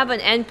 So I have an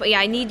end.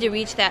 I need to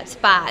reach that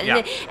spot.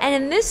 And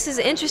in this is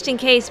an interesting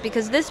case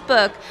because this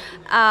book,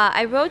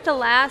 I wrote the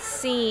last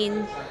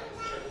scene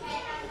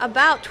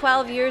about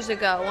 12 years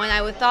ago when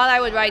I thought I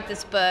would write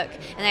this book,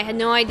 and I had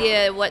no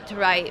idea what to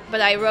write,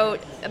 but I wrote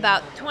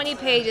about 20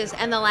 pages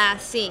and the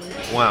last scene.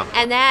 Wow.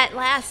 And that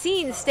last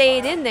scene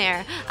stayed in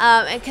there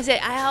because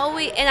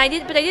I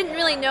didn't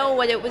really know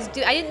what it was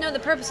I didn't know the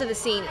purpose of the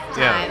scene at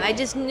the time. Yeah. I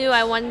just knew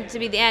I wanted it to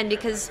be the end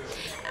because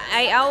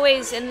I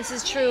always, and this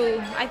is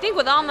true, I think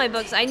with all my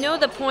books, I know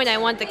the point I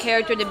want the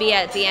character to be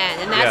at the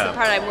end, and that's the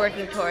part I'm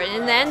working toward. And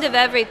in the end of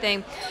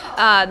everything,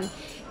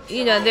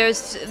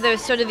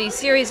 there's sort of these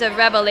series of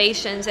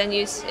revelations, and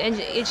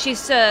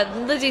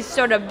Lizzie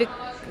sort of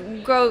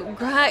grows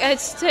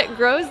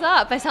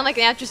up. I sound like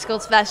an after-school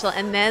special,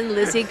 and then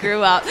Lizzie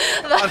grew up.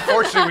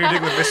 Unfortunately, when you're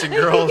dealing with missing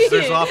girls,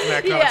 there's often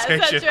that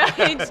connotation. Yeah, that's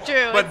right. It's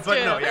true. but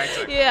no, yeah,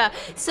 exactly. Yeah.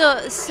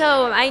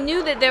 So I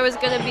knew that there was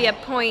going to be a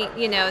point,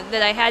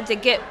 that I had to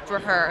get for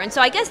her, and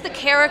so I guess the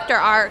character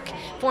arc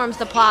forms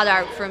the plot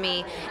arc for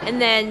me, and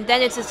then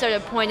it's a sort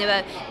of point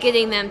about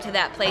getting them to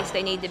that place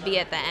they need to be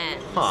at the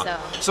end. Huh.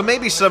 So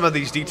maybe some of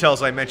these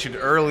details I mentioned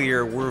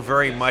earlier were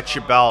very much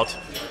about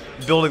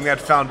building that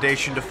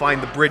foundation to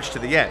find the bridge to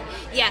the end.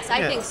 Yes,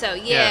 I think so.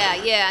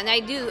 Yeah. And I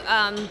do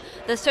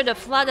the sort of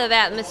flood of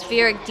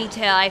atmospheric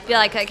detail. I feel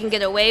like I can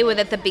get away with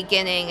at the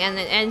beginning,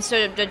 and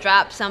sort of to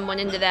drop someone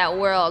into that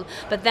world.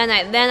 But then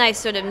I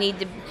sort of need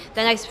to.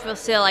 Then I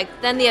feel like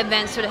then the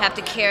events sort of have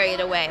to carry it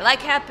away,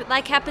 like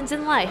happens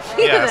in life.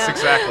 Yes,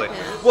 exactly.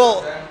 Yeah.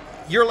 Well,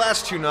 your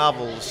last two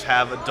novels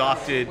have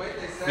adopted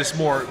these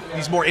more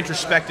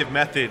introspective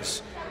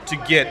methods to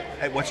get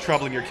at what's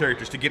troubling your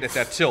characters, to get at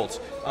that tilt.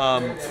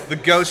 The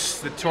ghosts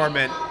that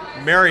torment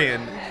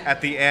Marion at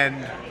the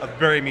end of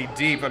Bury Me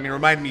Deep,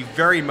 remind me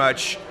very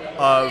much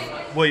of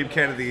William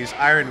Kennedy's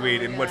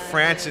Ironweed and what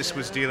Francis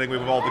was dealing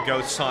with all the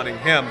ghosts haunting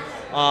him.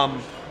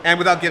 And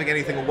without giving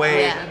anything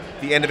away,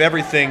 the end of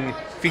everything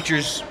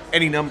features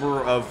any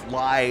number of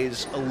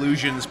lies,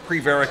 illusions,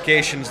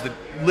 prevarications that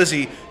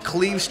Lizzie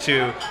cleaves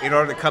to in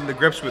order to come to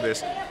grips with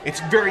this.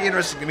 It's very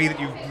interesting to me that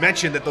you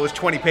mentioned that those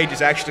 20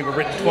 pages actually were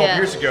written 12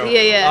 years ago.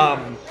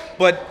 Yeah.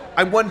 But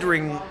I'm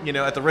wondering,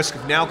 at the risk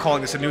of now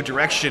calling this a new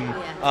direction,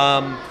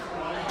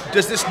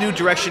 does this new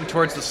direction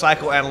towards the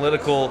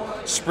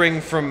psychoanalytical spring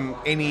from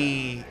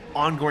any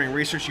ongoing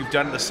research you've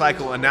done in the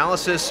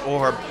psychoanalysis,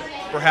 or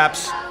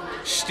perhaps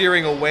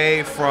steering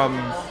away from,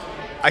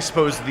 I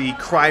suppose, the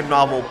crime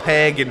novel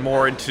peg and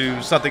more into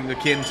something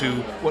akin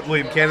to what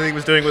William Kennedy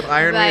was doing with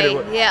Ironweed?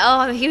 Right. Yeah. Oh,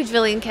 I'm a huge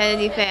William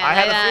Kennedy fan. I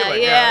had a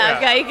feeling. Yeah.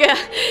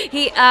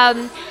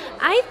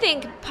 I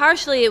think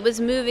partially it was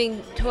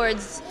moving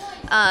towards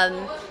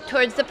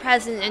the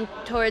present and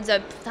towards a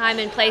time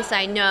and place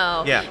I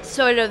know. Yeah.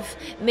 Sort of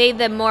made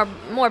them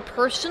more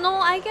personal,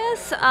 I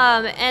guess.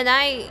 And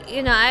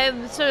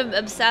I'm sort of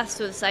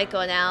obsessed with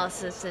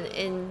psychoanalysis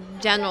in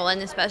general,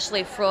 and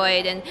especially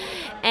Freud, and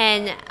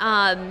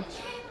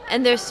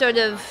there's sort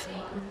of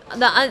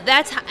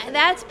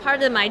that's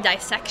part of my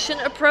dissection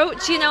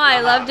approach. I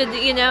love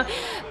to,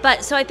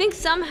 but so I think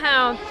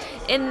somehow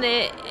in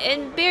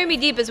Bury Me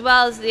Deep as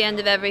well as the end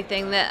of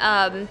everything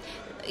that.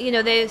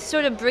 They're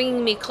sort of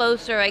bringing me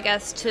closer, I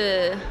guess,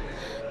 to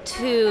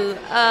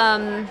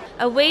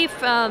away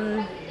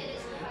from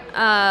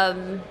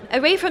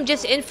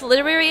just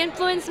literary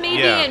influence,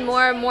 maybe, and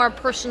more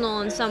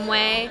personal in some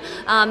way.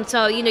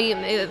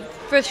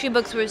 First few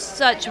books were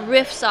such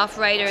riffs off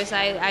writers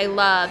I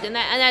loved, and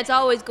that's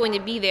always going to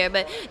be there.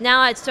 But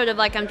now it's sort of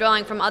like I'm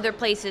drawing from other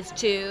places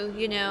too.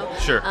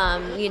 Sure.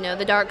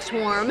 The Dark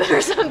Swarm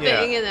or something.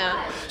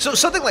 Yeah. So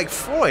something like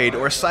Freud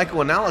or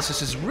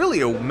psychoanalysis is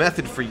really a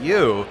method for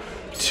you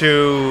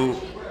to,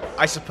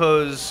 I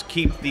suppose,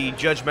 keep the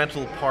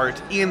judgmental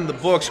part in the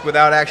books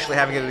without actually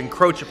having it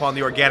encroach upon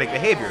the organic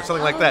behavior,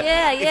 something like that.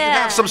 Yeah. If you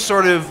have some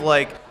sort of,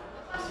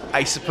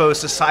 I suppose,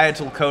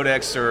 societal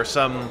codex or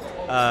some,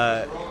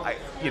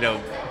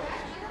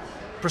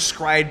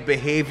 prescribed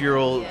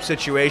behavioral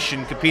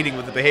situation competing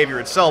with the behavior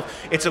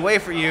itself, it's a way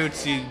for you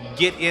to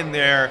get in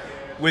there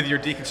with your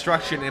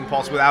deconstruction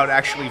impulse without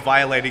actually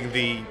violating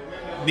the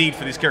need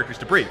for these characters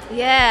to breathe.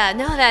 Yeah,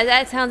 no,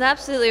 that sounds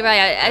absolutely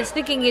right. I was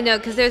thinking,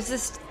 because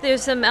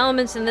there's some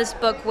elements in this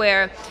book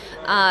where,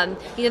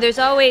 there's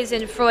always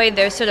in Freud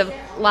there's sort of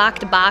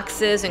locked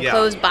boxes and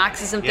closed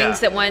boxes and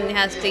things that one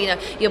has to,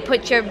 you'll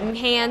put your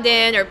hand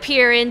in or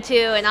peer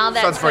into and all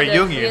that. Sounds very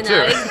Jungian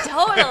too.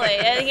 Totally.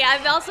 And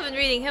I've also been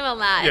reading him a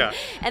lot. Yeah.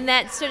 And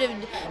that sort of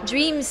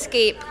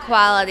dreamscape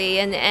quality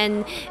and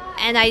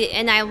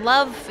I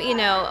love,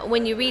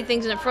 when you read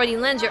things in a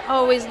Freudian lens, you're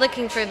always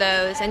looking for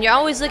those, and you're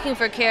always looking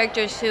for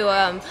characters who,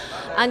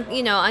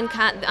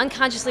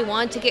 unconsciously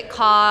want to get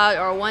caught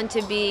or want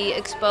to be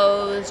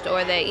exposed, or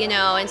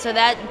and so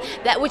that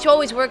which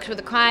always works with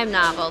a crime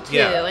novel too.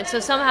 Yeah. And so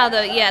somehow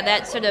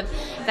that sort of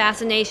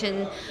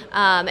fascination,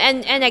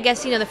 and I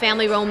guess the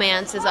family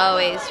romance has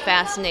always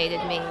fascinated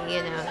me,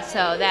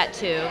 so that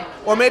too.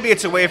 Or maybe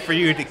it's a way for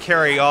you to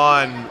carry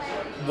on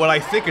what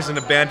I think is an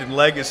abandoned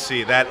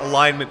legacy, that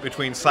alignment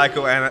between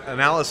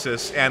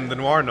psychoanalysis and the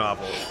noir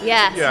novel.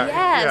 Yes.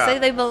 Yeah. So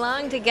they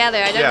belong together.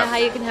 I don't know how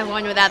you can have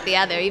one without the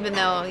other, even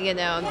though,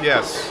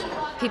 Yes.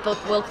 people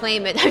will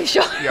claim it, I'm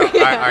sure. Yeah,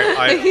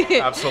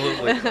 I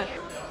absolutely.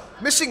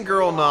 Missing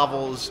girl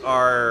novels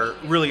are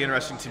really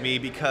interesting to me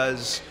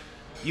because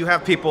you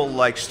have people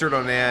like Stuart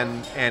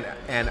Onan and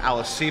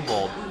Alice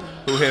Sebold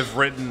who have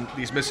written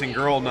these missing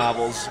girl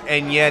novels,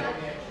 and yet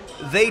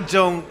they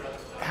don't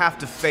have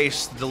to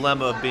face the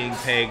dilemma of being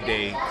pegged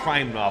a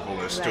crime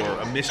novelist or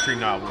a mystery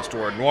novelist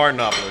or a noir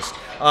novelist.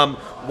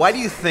 Why do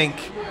you think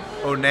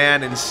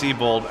Onan and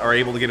Sebold are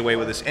able to get away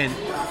with this, and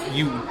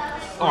you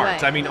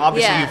aren't? Right. I mean,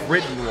 obviously Yeah. you've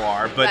written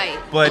noir, but Right.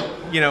 but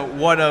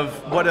what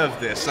of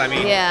this? I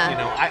mean,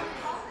 Yeah.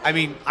 I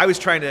mean, I was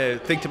trying to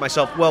think to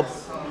myself, well,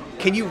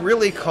 can you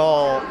really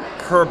call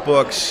her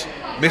books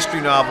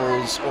mystery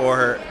novels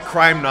or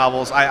crime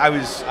novels? I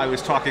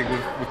was talking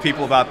with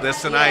people about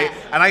this, and Yeah.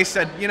 I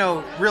said,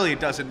 really,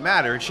 it doesn't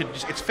matter.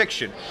 It's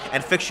fiction,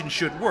 and fiction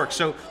should work.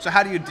 So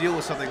how do you deal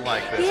with something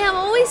like this? Yeah, I'm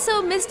always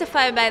so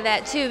mystified by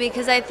that too,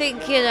 because I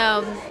think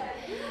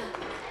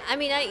I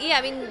mean,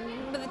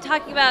 we're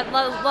talking about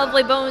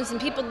Lovely Bones,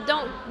 and people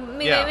don't. I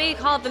mean, Yeah. they may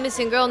call it the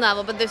missing girl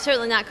novel, but they're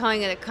certainly not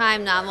calling it a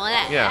crime novel.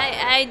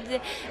 And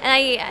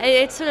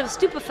it sort of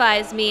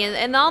stupefies me,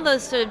 and all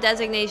those sort of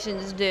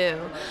designations do.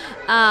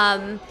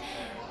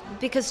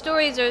 Because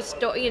stories are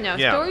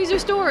stories are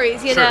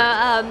stories, Sure.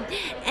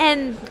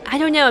 and I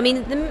don't know. I mean,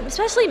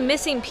 especially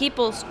missing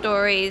people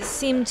stories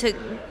seem to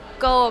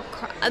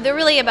they're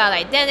really about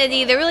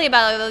identity. They're really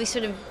about all these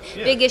sort of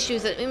big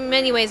issues that, in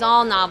many ways,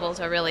 all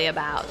novels are really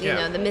about. You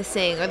know, the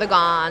missing or the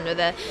gone or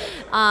the,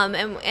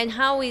 and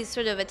how we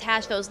sort of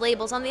attach those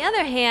labels. On the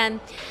other hand,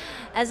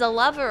 as a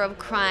lover of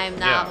crime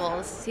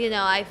novels,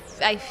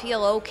 I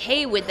feel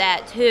okay with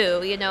that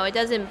too. It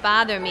doesn't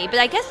bother me. But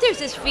I guess there's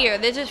this fear.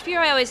 There's this fear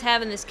I always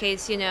have in this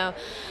case.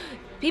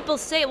 People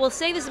will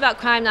say this about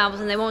crime novels,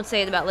 and they won't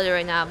say it about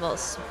literary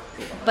novels,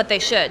 but they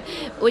should,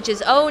 which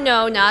is, oh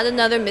no, not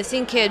another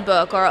missing kid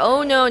book, or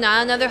oh no,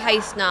 not another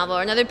heist novel,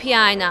 or another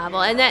PI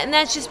novel, and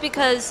that's just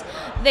because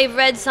they've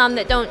read some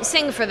that don't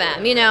sing for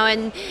them,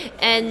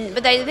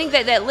 but I think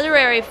that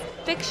literary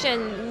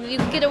fiction, you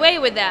can get away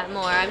with that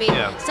more. I mean,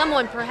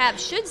 someone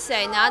perhaps should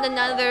say, not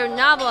another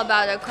novel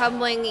about a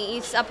crumbling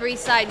Upper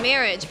East Side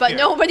marriage, but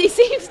nobody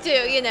seems to,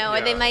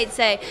 and they might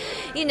say,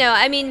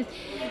 I mean,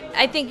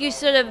 I think you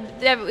sort of,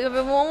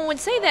 everyone would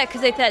say that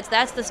because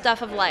that's the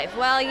stuff of life.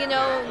 Well,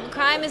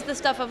 crime is the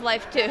stuff of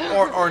life too.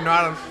 Or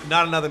not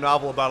another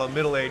novel about a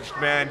middle-aged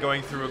man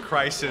going through a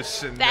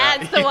crisis. And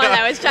that's the one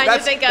I was trying to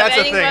think of. That's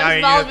the Anyone thing.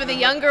 involved with a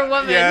younger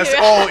woman. Yes.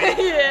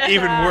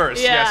 Even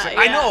worse. Yeah, yes.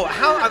 I know.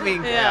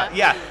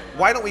 Yeah.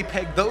 Why don't we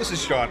peg those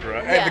as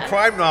genre? And the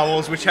crime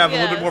novels, which have a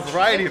little bit more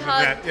variety than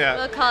that. Yeah.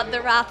 We'll call it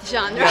the Roth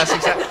genre. Yes,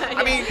 exactly.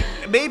 I mean,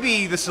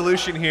 maybe the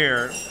solution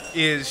here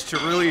is to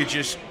really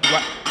just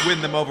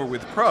win them over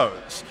with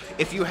prose.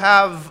 If you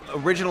have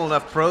original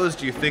enough prose,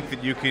 do you think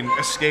that you can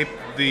escape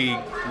the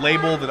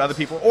label that other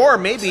people, or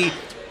maybe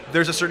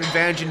there's a certain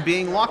advantage in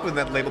being locked with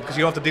that label because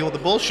you don't have to deal with the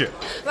bullshit?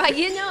 Right,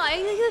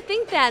 I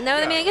think that. No,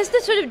 I mean, I guess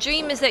the sort of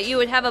dream is that you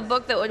would have a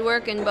book that would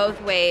work in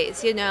both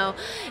ways,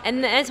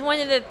 and that's one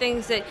of the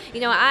things that,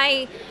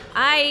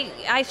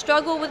 I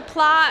struggle with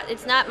plot.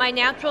 It's not my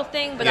natural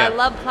thing, but I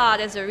love plot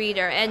as a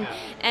reader, and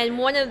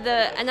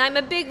I'm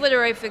a big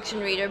literary fiction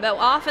reader, but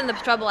often the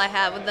trouble I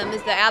have with them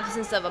is the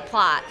absence of a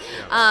plot.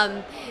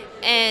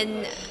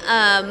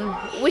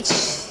 Which,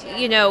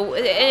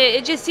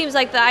 it just seems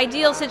like the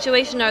ideal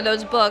situation are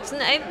those books.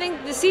 And I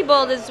think The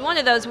Sebold is one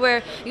of those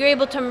where you're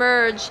able to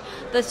merge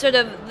the sort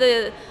of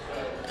the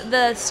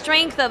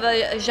strength of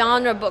a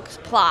genre book's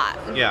plot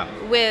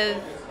with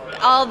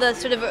all the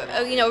sort of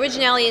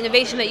originality,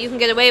 innovation that you can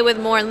get away with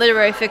more in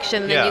literary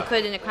fiction than you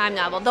could in a crime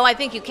novel. Though I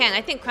think you can.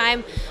 I think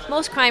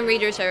most crime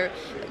readers are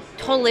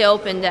totally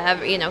open to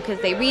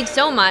because they read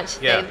so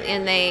much,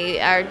 and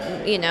they are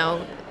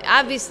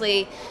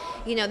obviously.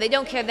 They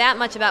don't care that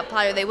much about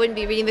plot, or they wouldn't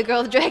be reading The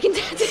Girl with the Dragon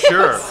Tattoo.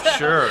 Sure.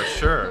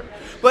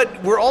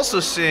 But we're also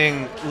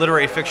seeing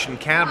literary fiction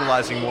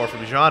cannibalizing more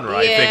from genre,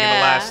 I think, in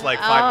the last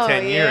 5 to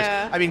 10 years.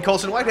 I mean,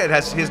 Colson Whitehead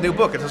has his new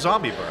book. It's a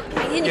zombie book.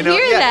 I didn't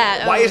hear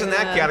that. Why isn't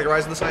that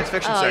categorized in the science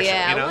fiction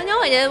section? Well,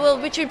 no, well,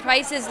 Richard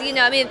Price is, these, and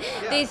I mean,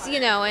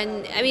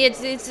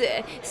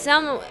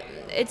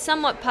 it's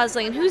somewhat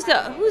puzzling. And who's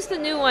the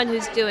new one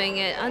who's doing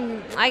it?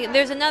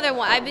 There's another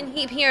one. I've been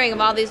hearing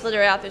of all these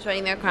literary authors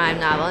writing their crime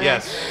novel.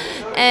 Yes.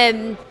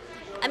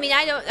 I mean,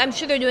 I'm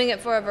sure they're doing it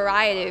for a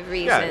variety of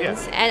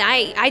reasons, and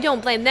I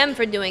don't blame them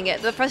for doing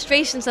it. The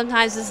frustration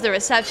sometimes is the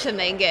reception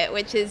they get,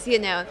 which is, they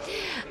get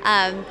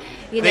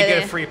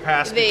a free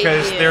pass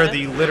because they're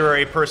the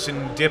literary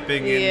person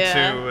dipping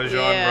into a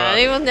genre. Yeah,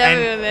 they will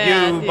never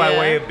and you, by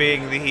way of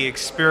being the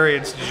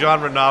experienced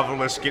genre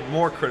novelist, get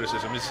more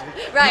criticism.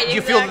 Right. Do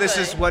you feel this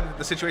is what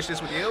the situation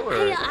is with you? Or?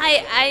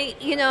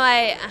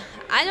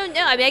 I don't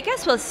know. I mean, I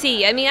guess we'll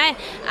see. I mean,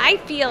 I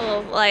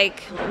feel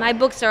like my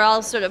books are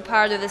all sort of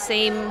part of the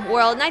same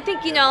world. And I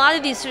think, a lot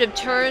of these sort of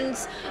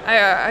turns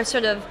are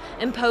sort of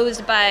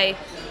imposed by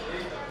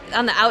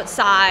on the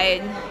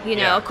outside,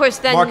 of course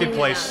then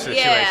marketplace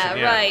situation.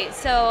 Yeah, right.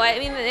 So I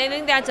mean, I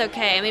think that's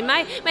okay. I mean,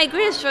 my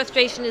greatest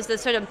frustration is the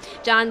sort of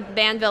John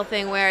Banville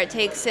thing where it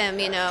takes him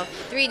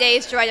 3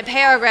 days to write a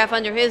paragraph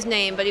under his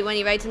name, but when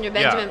he writes under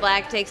Benjamin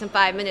Black, it takes him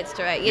 5 minutes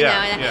to write.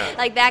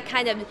 Like that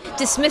kind of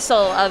dismissal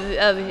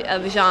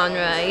of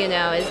genre,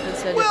 is the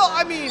sort Well, of.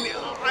 I mean,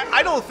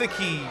 I don't think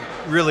he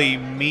really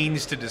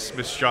means to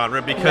dismiss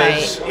genre,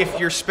 because if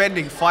you're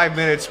spending 5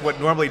 minutes what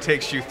normally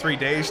takes you 3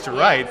 days to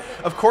write,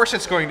 of course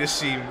it's going to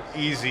seem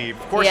easy. Of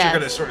course you're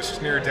going to sort of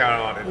sneer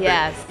down on it.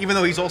 Yes. But even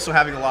though he's also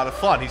having a lot of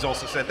fun, he's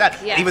also said that.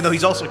 Yes. Even though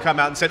he's also come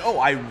out and said, "Oh,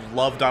 I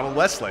love Donald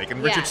Westlake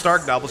and Richard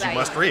Stark novels. You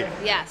must read."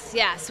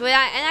 Yes. Well,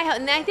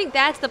 and I think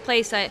that's the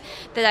place that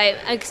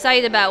I'm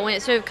excited about, when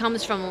it sort of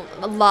comes from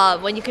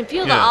love, when you can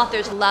feel the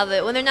authors love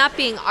it, when they're not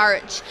being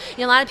arch.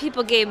 A lot of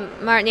people gave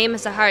Martin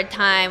Amis a hard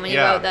time when he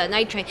wrote The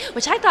Night Train,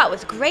 which I thought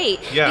was great,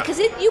 because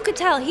you could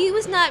tell he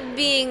was not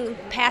being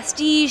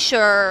pastiche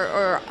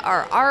or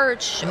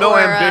arch. No or,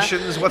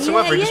 ambitions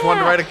whatsoever. He just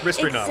wanted to write a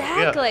mystery novel.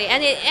 Exactly,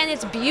 and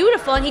it's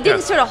beautiful, and he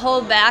didn't sort of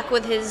hold back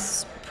with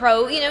his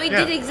pro. He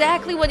did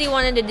exactly what he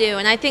wanted to do,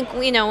 and I think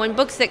when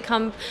books that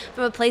come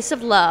from a place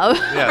of love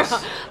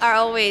are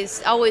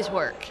always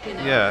work.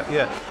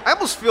 Yeah. I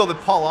almost feel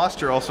that Paul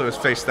Auster also has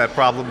faced that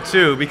problem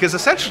too, because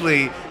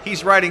essentially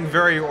he's writing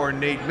very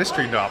ornate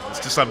mystery novels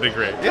to some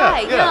degree.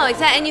 Right. No,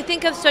 exactly. And you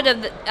think of sort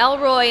of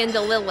Elroy and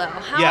DeLillo.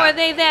 How are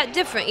they that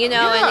different?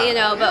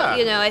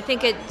 I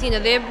think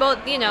they're both.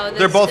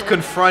 They're both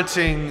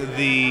confronting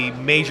the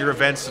major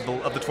events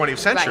of the 20th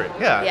century.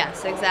 Right. Yeah.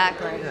 Yes,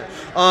 exactly.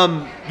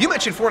 Yeah. You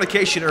mentioned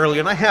fornication earlier,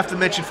 and I have to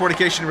mention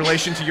fornication in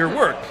relation to your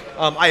work.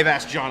 I have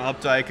asked John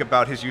Updike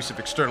about his use of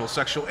external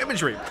sexual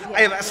imagery.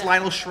 I have asked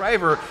Lionel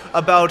Shriver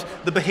about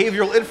the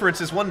behavioral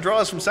inferences one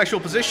draws from sexual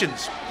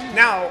positions.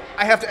 Now,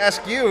 I have to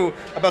ask you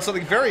about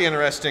something very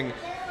interesting.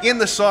 In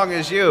The Song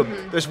Is You,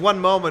 there's one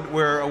moment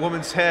where a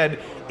woman's head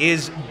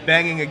is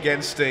banging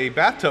against a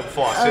bathtub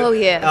faucet. Oh,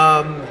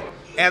 yeah.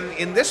 And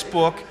in this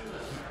book,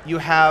 you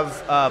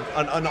have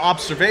an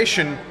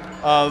observation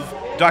of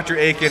Dr.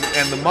 Aiken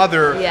and the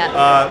mother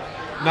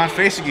not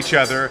facing each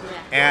other,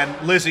 and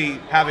Lizzie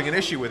having an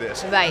issue with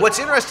this. Right. What's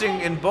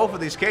interesting in both of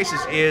these cases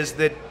is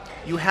that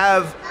you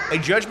have a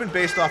judgment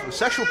based off of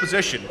sexual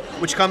position,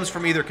 which comes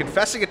from either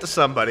confessing it to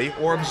somebody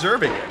or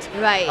observing it.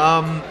 Right.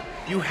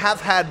 You have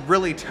had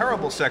really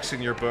terrible sex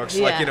in your books,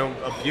 like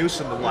abuse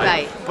and the like.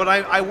 Right. But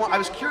I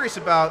was curious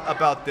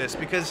about this,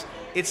 because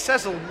it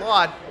says a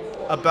lot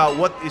about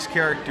what these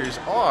characters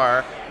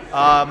are,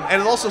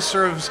 and it also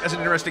serves as an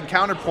interesting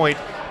counterpoint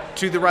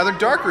to the rather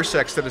darker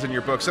sex that is in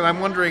your books. And I'm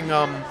wondering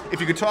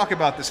if you could talk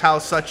about this, how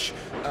such,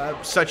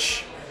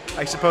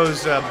 I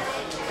suppose,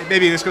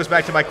 maybe this goes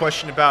back to my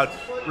question about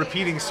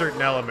repeating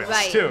certain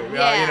elements too.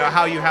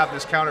 How you have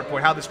this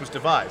counterpoint, how this was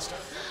devised.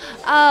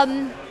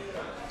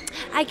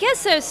 I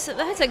guess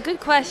that's a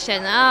good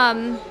question.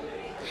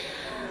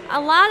 A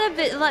lot of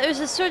it,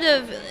 there's a sort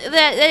of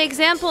that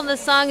example in The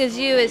Song Is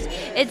You is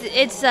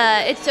it's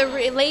a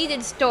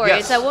related story.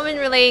 Yes. It's a woman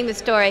relating the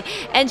story,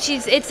 and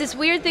it's this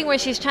weird thing where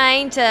she's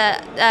trying to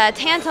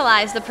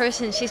tantalize the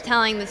person she's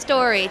telling the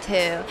story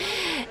to,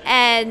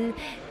 and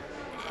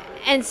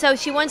so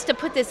she wants to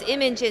put this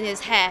image in his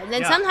head. And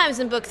then sometimes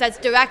in books, that's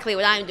directly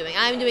what I'm doing.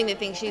 I'm doing the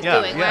thing she's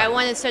doing, where I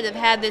want to sort of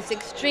have this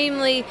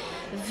extremely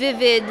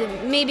vivid,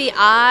 maybe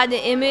odd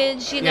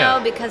image,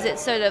 because it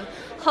sort of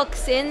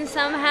hooks in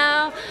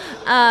somehow,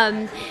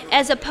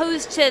 as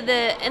opposed to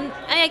and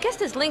I guess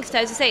this links to,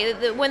 I was to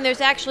say, when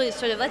there's actually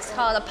sort of, let's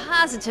call it a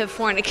positive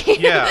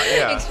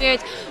fornicating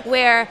experience,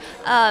 where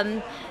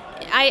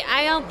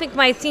I don't think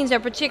my scenes are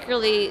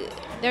particularly,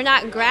 they're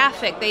not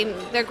graphic.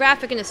 They're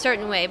graphic in a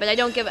certain way, but I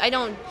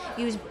don't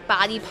use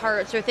body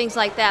parts or things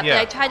like that. But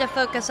I try to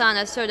focus on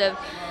a sort of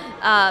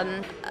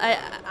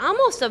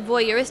almost a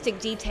voyeuristic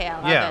detail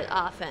of it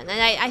often,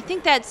 and I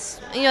think that's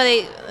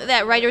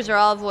that writers are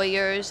all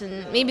voyeurs,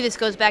 and maybe this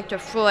goes back to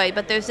Freud,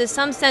 but there's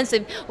some sense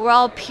of we're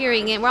all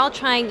peering in, we're all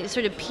trying to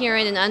sort of peer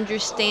in and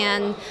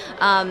understand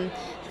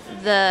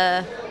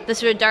the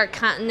sort of dark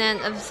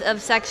continent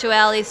of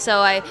sexuality.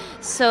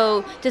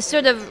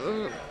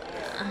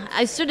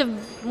 I sort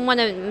of want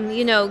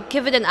to,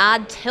 give it an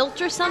odd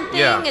tilt or something,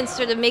 and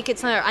sort of make it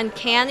sort of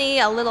uncanny,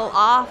 a little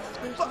off.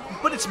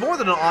 But it's more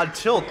than an odd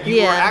tilt.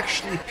 You are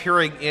actually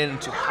peering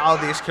into how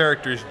these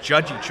characters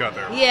judge each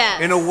other.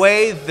 Yes. In a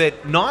way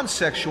that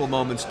non-sexual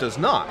moments does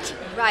not.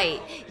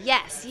 Right.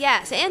 Yes.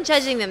 And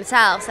judging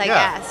themselves, I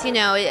guess.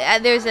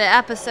 There's an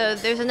episode,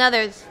 there's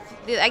another,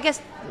 I guess,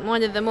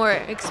 one of the more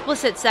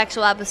explicit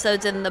sexual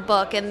episodes in the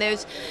book, and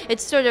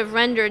it's sort of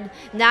rendered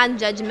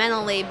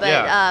non-judgmentally,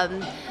 but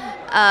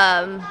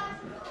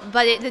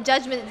the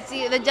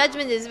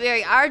judgment is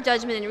our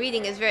judgment in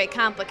reading is very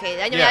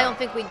complicated. I don't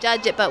think we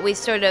judge it, but it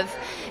sort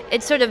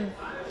of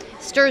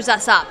stirs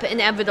us up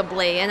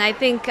inevitably, and I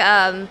think.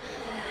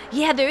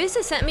 There is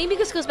a sense, maybe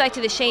this goes back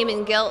to the shame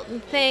and guilt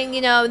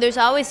thing, there's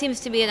always seems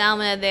to be an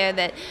element there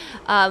that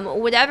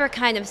whatever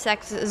kind of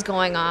sex is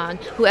going on,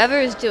 whoever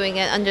is doing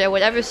it under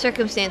whatever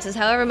circumstances,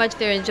 however much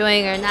they're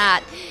enjoying or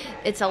not,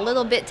 it's a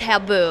little bit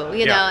taboo.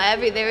 You know,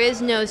 there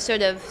is no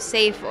sort of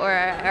safe or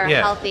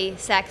healthy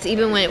sex,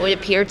 even when it would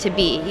appear to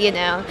be. You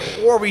know,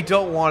 or we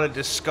don't want to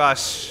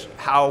discuss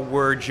how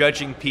we're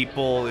judging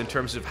people in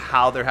terms of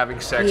how they're having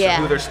sex or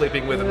who they're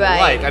sleeping with and the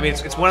like. I mean,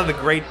 it's one of the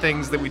great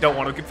things that we don't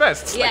want to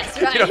confess. It's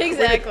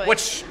exactly.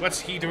 What's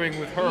he doing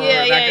with her?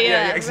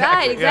 Yeah,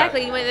 exactly. Right,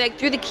 exactly. You went like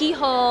through the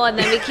keyhole, and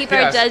then we keep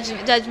our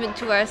judgment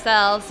to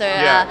ourselves.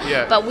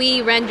 But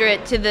we render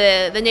it to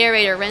the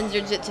narrator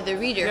renders it to the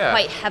reader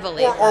quite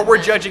heavily. Or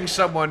we're judging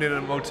someone in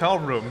a motel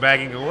room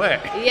bagging away.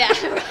 Yeah.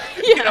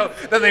 You know,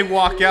 then they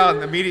walk out,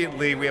 and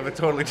immediately we have a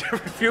totally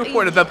different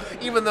viewpoint of them,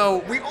 even though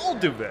we all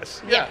do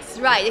this. Yes,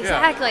 right,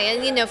 exactly.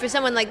 And you know, for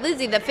someone like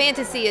Lizzie, the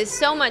fantasy is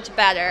so much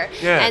better.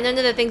 Yeah. And one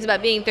of the things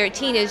about being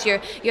 13 is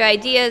your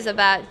ideas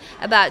about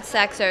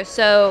sex are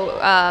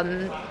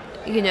so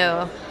you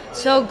know,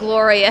 so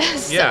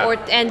glorious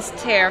and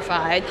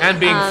terrified. And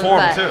being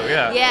formed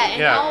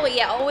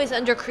too, always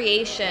under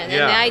creation.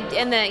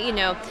 And the you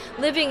know,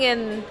 living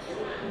in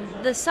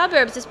the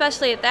suburbs,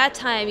 especially at that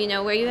time, you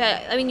know, where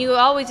you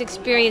always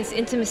experience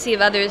intimacy of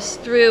others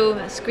through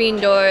a screen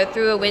door,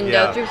 through a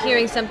window, through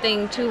hearing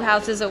something 2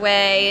 houses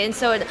away. And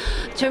so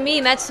to me,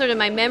 that's sort of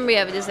my memory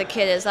of it as a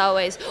kid, as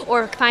always.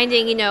 Or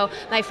finding, you know,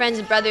 my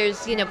friend's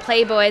brother's, you know,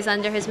 Playboys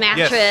under his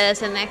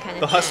mattress and that kind of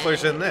thing. The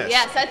Hustlers in this.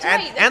 Yes, that's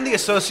right. And the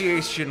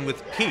association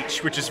with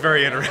Peach, which is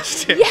very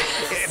interesting.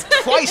 Yes.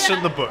 Twice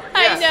in the book.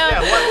 I know.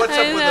 Yeah, what's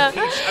up with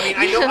the Peach? I mean,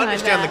 I don't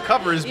understand the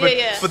covers,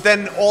 but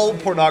then all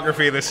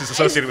pornography in this is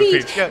associated with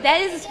Peach.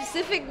 That is a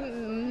specific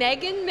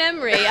Megan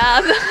memory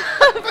of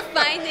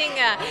finding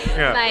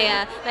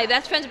my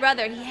best friend's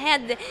brother. He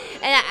had, and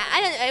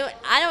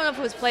I don't know if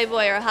it was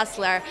Playboy or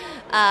Hustler.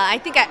 I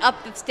think I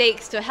upped the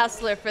stakes to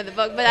Hustler for the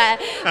book, but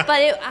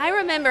I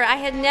remember I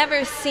had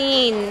never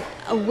seen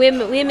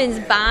women's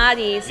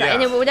bodies,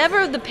 and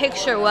whatever the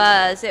picture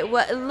was, it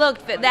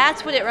looked.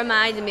 That's what it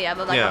reminded me of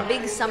like a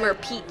big summer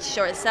peach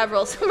or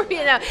several summer,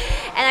 you know.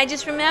 And I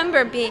just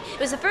remember it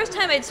was the first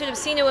time I'd sort of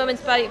seen a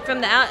woman's body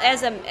from the out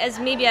as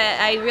maybe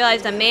I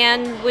realized a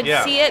man would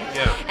see it,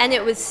 and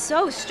it was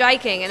so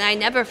striking, and I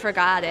never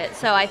forgot it.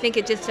 So I think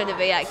it just sort of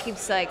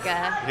keeps like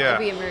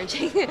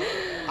re-emerging.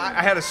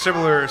 I had a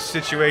similar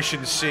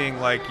situation seeing,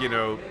 like, you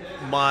know,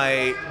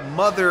 my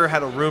mother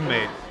had a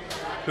roommate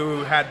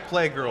who had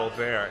Playgirl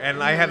there,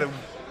 and I had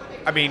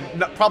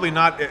probably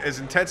not as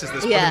intense as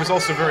this, but it was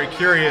also very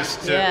curious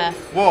to,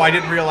 whoa, I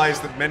didn't realize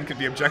that men could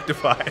be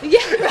objectified. Yeah,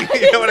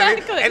 right, you know what I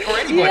mean? Or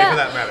anybody for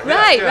that matter.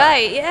 Right,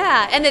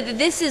 and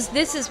this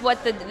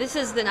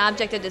is an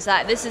object of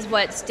desire. This is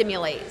what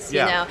stimulates, you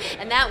know.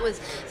 And that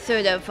was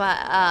sort of,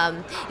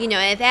 you know,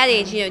 at that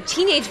age, you know,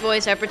 teenage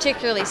boys are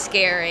particularly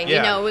scary,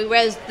 you know,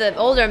 whereas the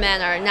older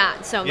men are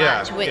not so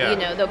much, you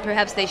know, though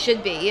perhaps they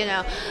should be, you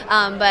know.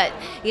 But,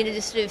 you know,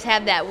 just sort of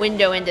have that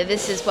window into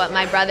this is what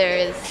my brother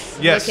is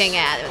looking at.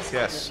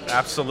 Yes,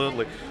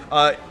 absolutely.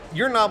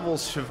 Your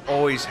novels have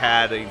always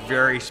had a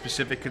very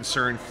specific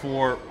concern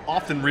for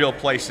often real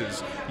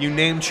places. You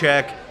name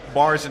check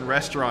bars and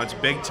restaurants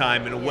big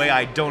time in a way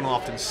I don't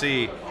often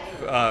see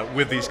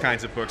with these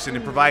kinds of books, and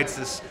it provides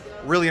this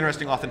really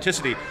interesting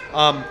authenticity.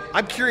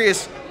 I'm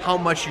curious how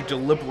much you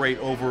deliberate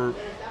over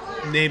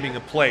naming a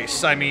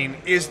place. I mean,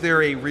 is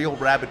there a real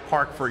Rabbit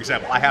Park, for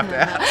example? I have to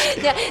ask.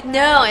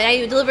 No, and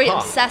I deliberate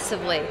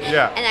obsessively.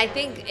 Yeah. And I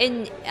think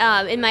in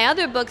my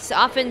other books,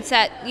 often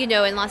set, you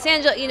know, in Los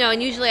Angeles, you know,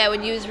 and usually I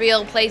would use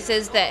real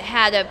places that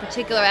had a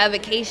particular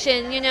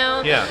avocation, you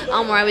know,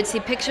 where I would see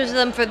pictures of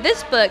them. For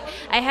this book,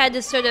 I had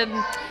to sort of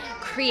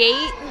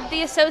create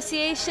the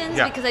associations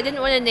because I didn't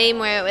want to name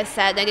where it was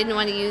set. I didn't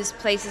want to use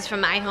places from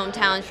my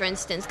hometown, for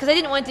instance, because I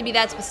didn't want it to be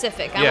that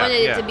specific. I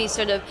wanted it to be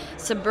sort of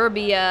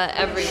suburbia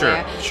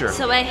everywhere. Sure.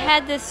 So I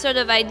had this sort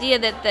of idea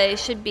that they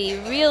should be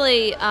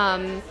really.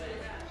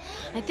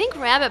 I think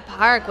Rabbit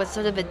Park was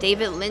sort of a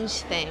David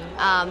Lynch thing.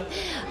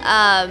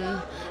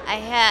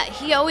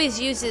 He always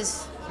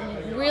uses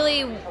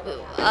really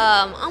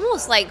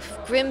almost like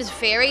Grimm's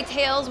fairy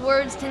tales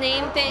words to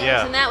name things,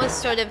 and that was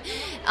sort of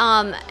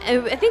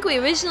I think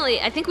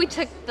we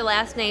took the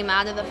last name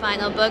out of the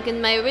final book.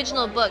 In my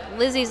original book,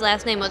 Lizzie's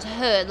last name was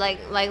Hood, like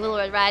Little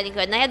Red Riding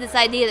Hood, and I had this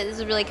idea that this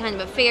was really kind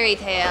of a fairy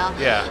tale,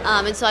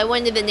 and so I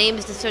wanted the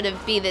names to sort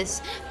of be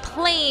this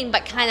plain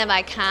but kind of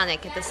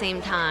iconic at the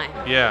same time.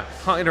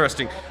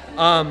 Interesting.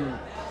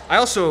 I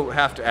also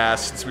have to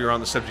ask, since we were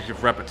on the subject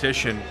of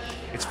repetition,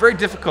 it's very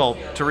difficult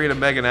to read a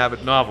Megan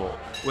Abbott novel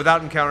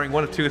without encountering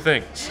one of two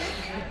things: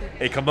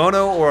 a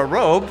kimono or a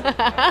robe,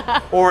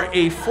 or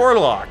a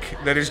forelock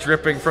that is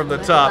dripping from the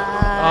top.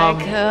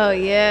 You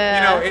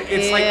know,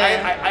 it's like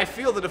I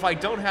feel that if I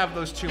don't have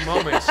those two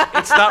moments,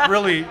 it's not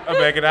really a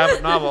Megan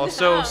Abbott novel.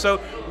 So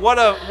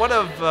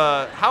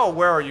how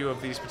aware are you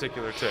of these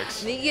particular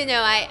tics? You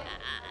know, I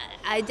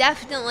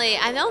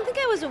don't think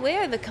I was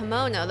aware of the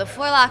kimono. The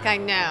forelock I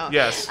know.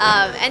 Yes.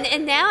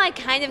 And now I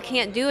kind of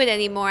can't do it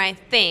anymore, I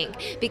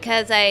think,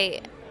 because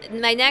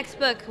my next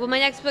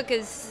book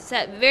is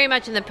set very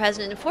much in the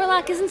present, and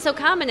forelock isn't so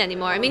common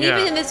anymore. I mean,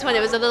 even in this one, it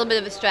was a little bit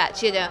of a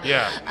stretch, you know.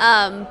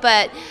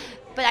 But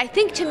But I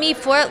think to me,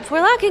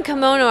 forelock and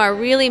kimono are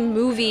really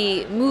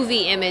movie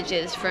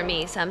images for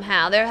me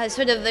somehow. There's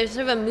sort of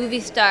a movie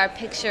star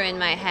picture in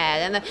my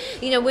head,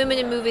 and women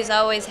in movies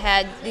always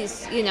had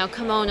these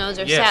kimonos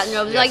or satin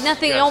robes, like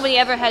nothing nobody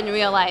ever had in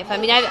real life. I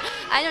mean,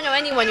 I don't know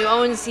anyone who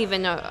owns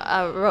even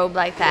a robe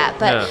like that,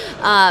 but.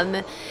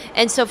 Yeah.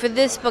 And so for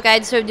this book,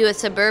 I'd sort of do a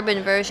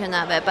suburban version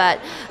of it.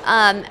 But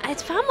I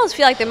almost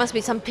feel like there must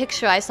be some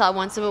picture I saw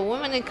once of a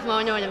woman in a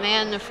kimono and a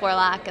man in a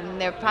forelock, and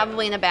they're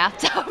probably in a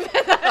bathtub.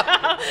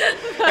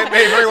 It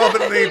may very well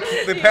have been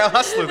the Pale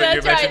Hustler that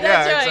you mentioned.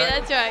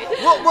 That's right.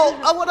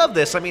 Well, what of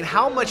this? I mean,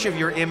 how much of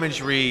your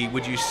imagery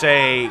would you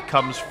say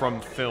comes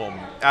from film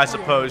as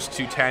opposed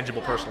to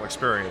tangible personal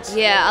experience?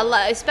 Yeah, a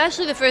lot,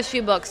 especially the first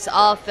few books,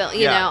 all film.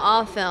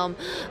 All film.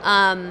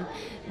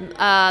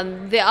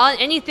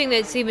 Anything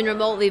that's even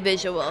remotely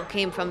visual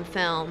came from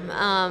film,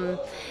 and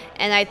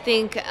I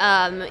think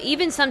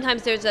even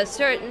sometimes there's a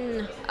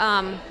certain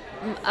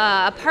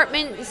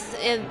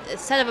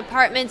set of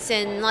apartments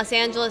in Los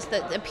Angeles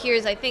that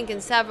appears, I think, in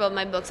several of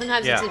my books.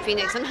 Sometimes it's in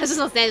Phoenix, sometimes it's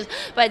Los Angeles,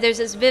 but there's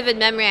this vivid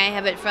memory I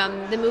have it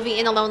from the movie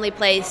In a Lonely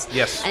Place.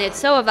 Yes. And it's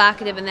so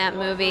evocative in that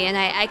movie, and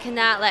I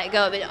cannot let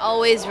go of it. It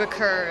always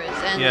recurs.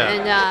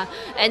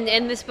 And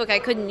in this book I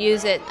couldn't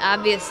use it,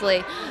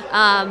 obviously.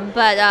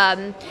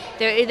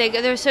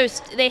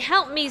 They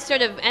help me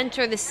sort of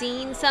enter the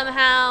scene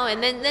somehow,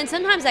 and then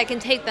sometimes I can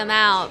take them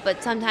out,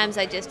 but sometimes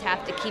I just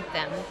have to keep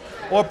them.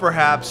 Or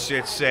perhaps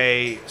it's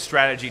a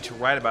strategy to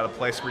write about a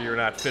place where you're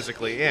not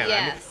physically in.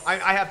 Yes. I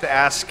have to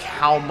ask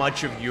how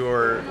much of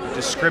your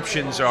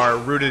descriptions are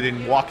rooted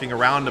in walking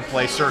around a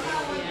place, or,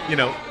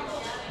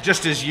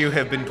 just as you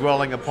have been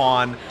dwelling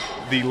upon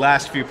the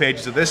last few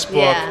pages of this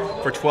book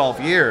for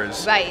 12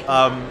 years. Right.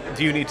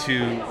 Do you need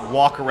to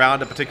walk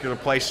around a particular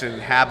place and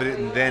inhabit it,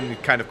 and then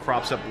it kind of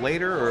crops up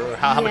later, or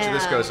how much of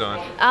this goes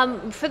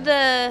on? For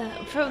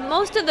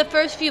most of the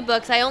first few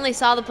books, I only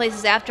saw the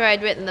places after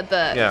I'd written the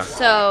book. Yeah.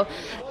 So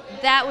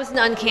that was an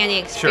uncanny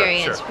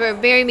experience. Sure.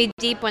 For Bury Me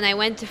Deep, when I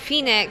went to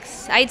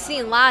Phoenix, I'd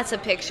seen lots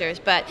of pictures,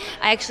 but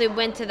I actually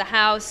went to the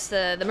house,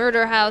 the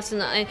murder house,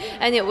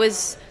 and it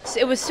was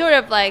sort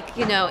of like,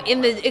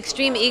 in the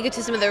extreme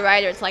egotism of the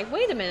writer, it's like,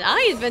 wait a minute,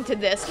 I invented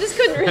this. This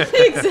couldn't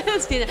really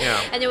exist, Yeah.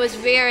 And it was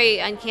very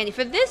uncanny.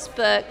 For this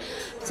book,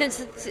 since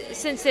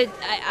the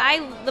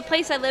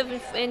place I live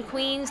in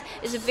Queens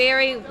is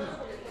very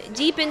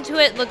deep into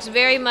it, looks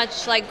very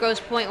much like Grosse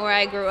Pointe, where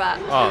I grew up.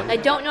 Oh. I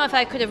don't know if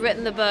I could have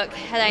written the book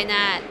had I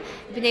not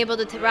been able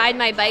to ride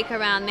my bike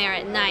around there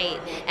at night,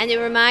 and it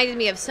reminded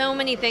me of so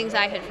many things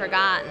I had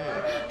forgotten.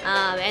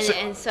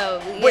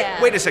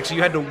 Wait a sec. So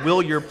you had to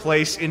will your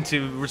place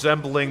into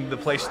resembling the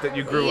place that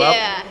you grew up?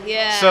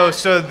 Yeah.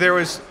 So there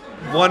was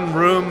one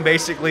room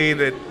basically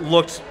that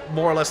looked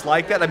more or less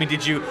like that? I mean,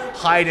 did you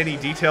hide any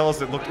details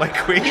that looked like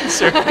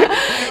Queens? Or?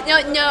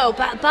 No,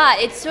 but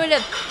it's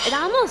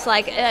almost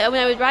like when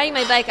I was riding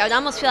my bike, I would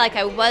almost feel like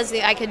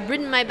I could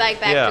ridden my bike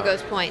back to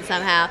Grosse Pointe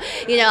somehow.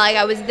 Like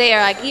I was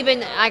there. Like even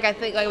like I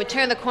think I would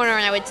turn the corner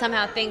and I would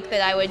somehow think that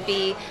I would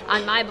be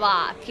on my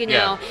block. And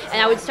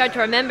I would start to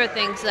remember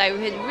things that I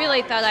had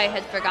really thought I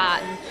had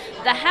forgotten.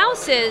 The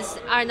houses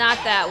are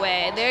not that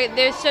way.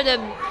 They're sort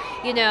of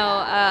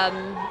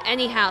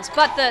any house.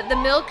 But the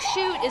milk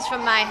chute is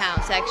from my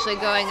house, actually,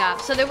 growing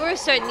up. So there were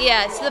certain,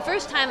 so the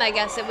first time, I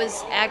guess, it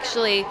was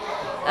actually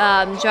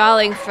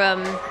drawing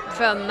from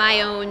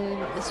my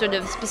own sort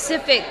of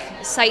specific,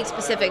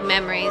 site-specific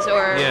memories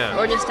or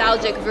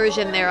nostalgic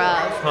version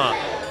thereof. Huh.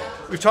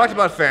 We've talked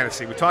about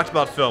fantasy, we've talked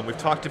about film, we've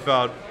talked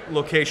about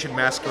location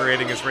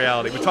masquerading as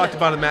reality, we've talked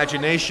about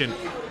imagination.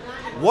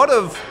 What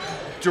of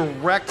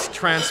direct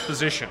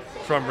transposition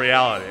from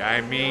reality?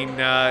 I mean,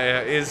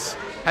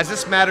 has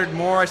this mattered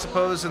more, I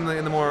suppose, in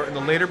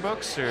the later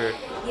books, or?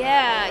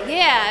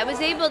 Yeah, I was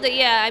able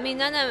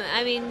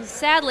to.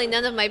 Sadly,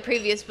 none of my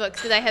previous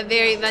books did I have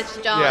very much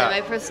drawn in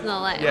my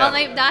personal life. Yeah.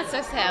 Well, not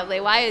so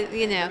sadly. Why,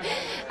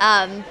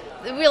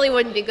 it really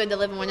wouldn't be good to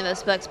live in one of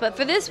those books. But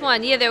for this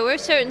one, there were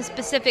certain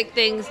specific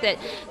things that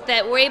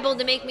were able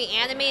to make me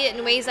animate it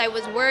in ways I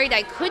was worried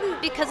I couldn't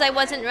because I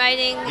wasn't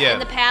writing in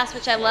the past,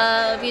 which I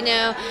love,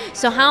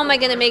 So how am I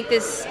going to make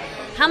this?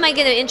 How am I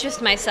going to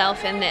interest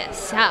myself in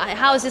this?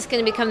 How is this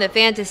going to become the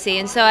fantasy?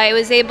 And so I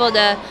was able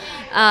to,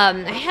 I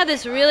had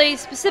this really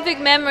specific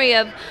memory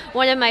of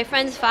one of my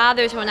friend's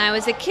fathers when I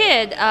was a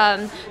kid,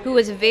 who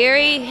was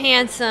very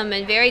handsome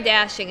and very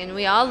dashing, and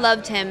we all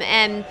loved him.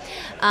 And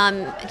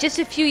just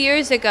a few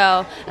years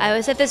ago, I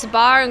was at this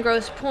bar in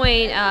Grosse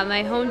Pointe,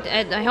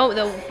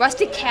 the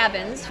Rustic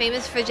Cabins,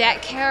 famous for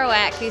Jack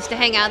Kerouac, who used to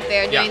hang out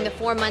there during the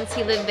 4 months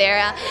he lived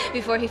there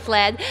before he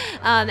fled.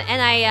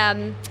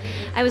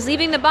 I was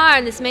leaving the bar,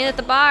 and this man at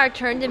the bar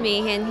turned to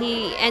me, and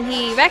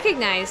he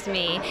recognized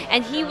me,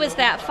 and he was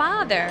that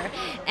father,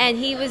 and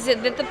he was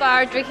at the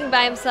bar drinking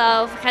by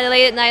himself, kind of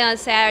late at night on a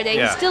Saturday.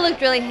 He still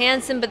looked really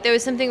handsome, but there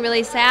was something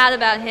really sad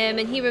about him,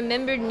 and he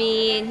remembered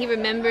me, and he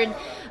remembered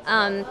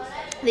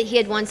that he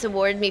had once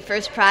awarded me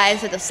first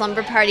prize at the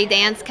slumber party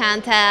dance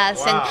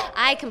contest, and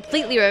I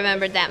completely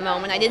remembered that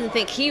moment. I didn't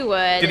think he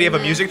would. Did he have a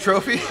music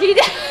trophy? He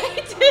did.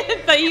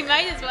 but he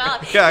might as well.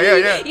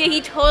 Yeah.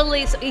 He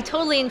totally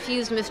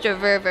infused Mr.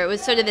 Verver. It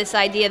was sort of this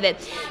idea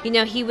that,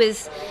 he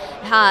was.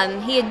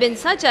 He had been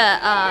such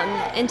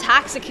a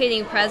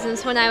intoxicating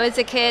presence when I was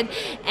a kid,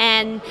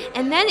 and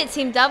then it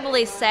seemed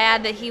doubly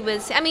sad that he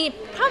was. I mean,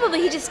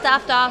 probably he just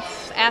stopped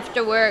off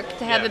after work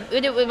to have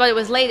but it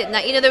was late at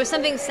night. There was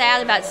something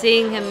sad about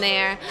seeing him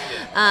there.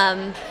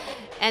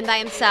 And by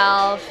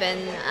himself, and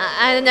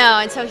I don't know,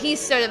 and so he's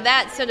sort of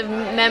that sort of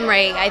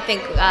memory. I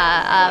think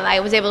I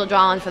was able to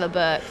draw on for the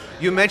book.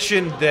 You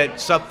mentioned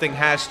that something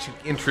has to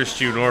interest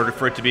you in order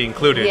for it to be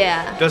included.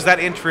 Yeah. Does that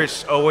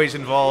interest always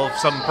involve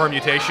some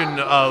permutation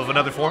of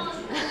another form?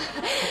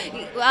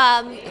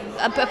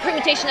 A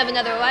permutation of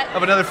another what?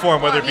 Of another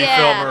form, whether it be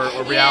film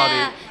or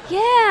reality.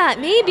 Yeah,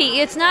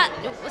 maybe. It's not.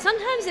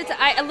 Sometimes it's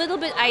a little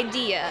bit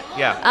idea.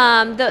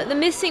 Yeah. The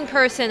missing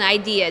person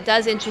idea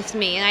does interest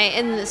me,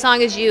 and the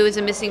Song Is You is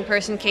a missing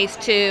person case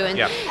too, and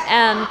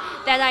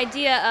that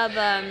idea of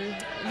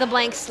the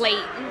blank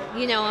slate,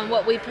 and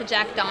what we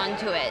project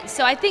onto it.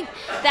 So I think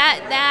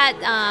that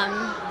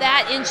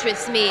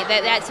interests me,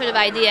 that sort of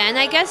idea, and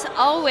I guess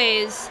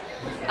always.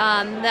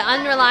 The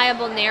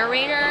unreliable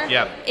narrator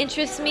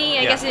interests me.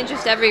 I guess it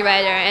interests every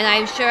writer, and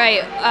I'm sure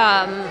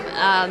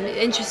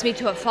interests me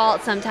to a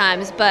fault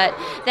sometimes. But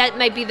that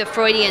might be the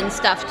Freudian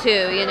stuff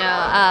too,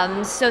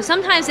 So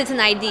sometimes it's an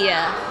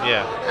idea.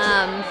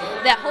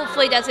 That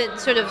hopefully doesn't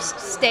sort of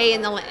stay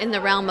in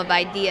the realm of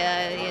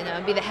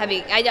idea. Be the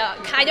heavy. I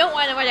don't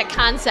want to write a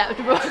concept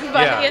book,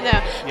 but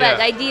but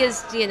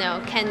ideas,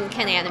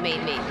 can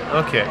animate me.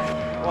 Okay.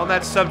 Well, on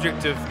that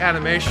subject of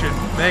animation,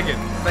 Megan,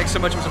 thanks so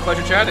much. It was a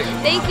pleasure chatting.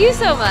 Thank you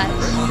so much.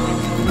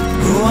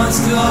 Who wants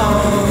to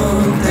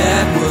own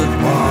that wood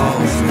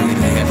walls we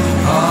had?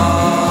 Oh,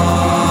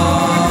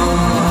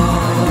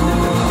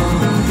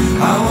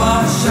 I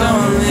wash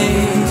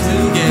only